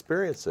our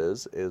experience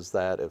is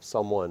that if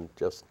someone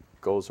just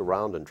goes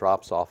around and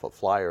drops off a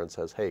flyer and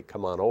says, hey,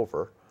 come on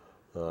over,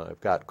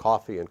 I've got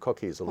coffee and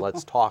cookies and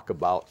let's talk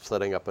about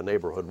setting up a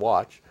neighborhood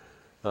watch,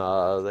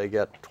 they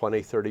get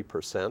 20,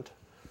 30%,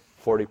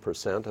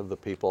 40% of the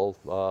people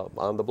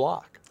on the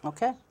block.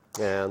 Okay.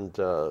 And,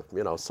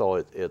 you know, so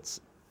it's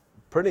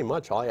pretty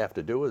much all you have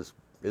to do is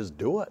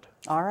do it.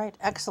 All right,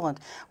 excellent.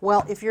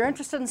 Well, if you're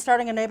interested in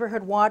starting a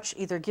neighborhood watch,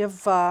 either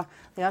give the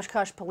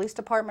Oshkosh Police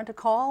Department a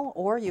call,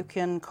 or you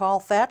can call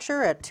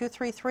Thatcher at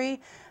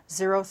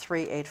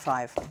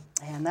 233-0385.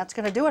 And that's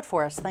going to do it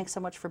for us. Thanks so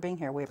much for being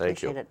here. We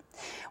appreciate it.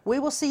 We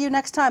will see you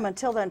next time.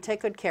 Until then,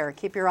 take good care.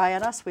 Keep your eye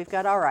on us. We've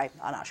got our eye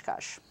on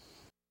Oshkosh.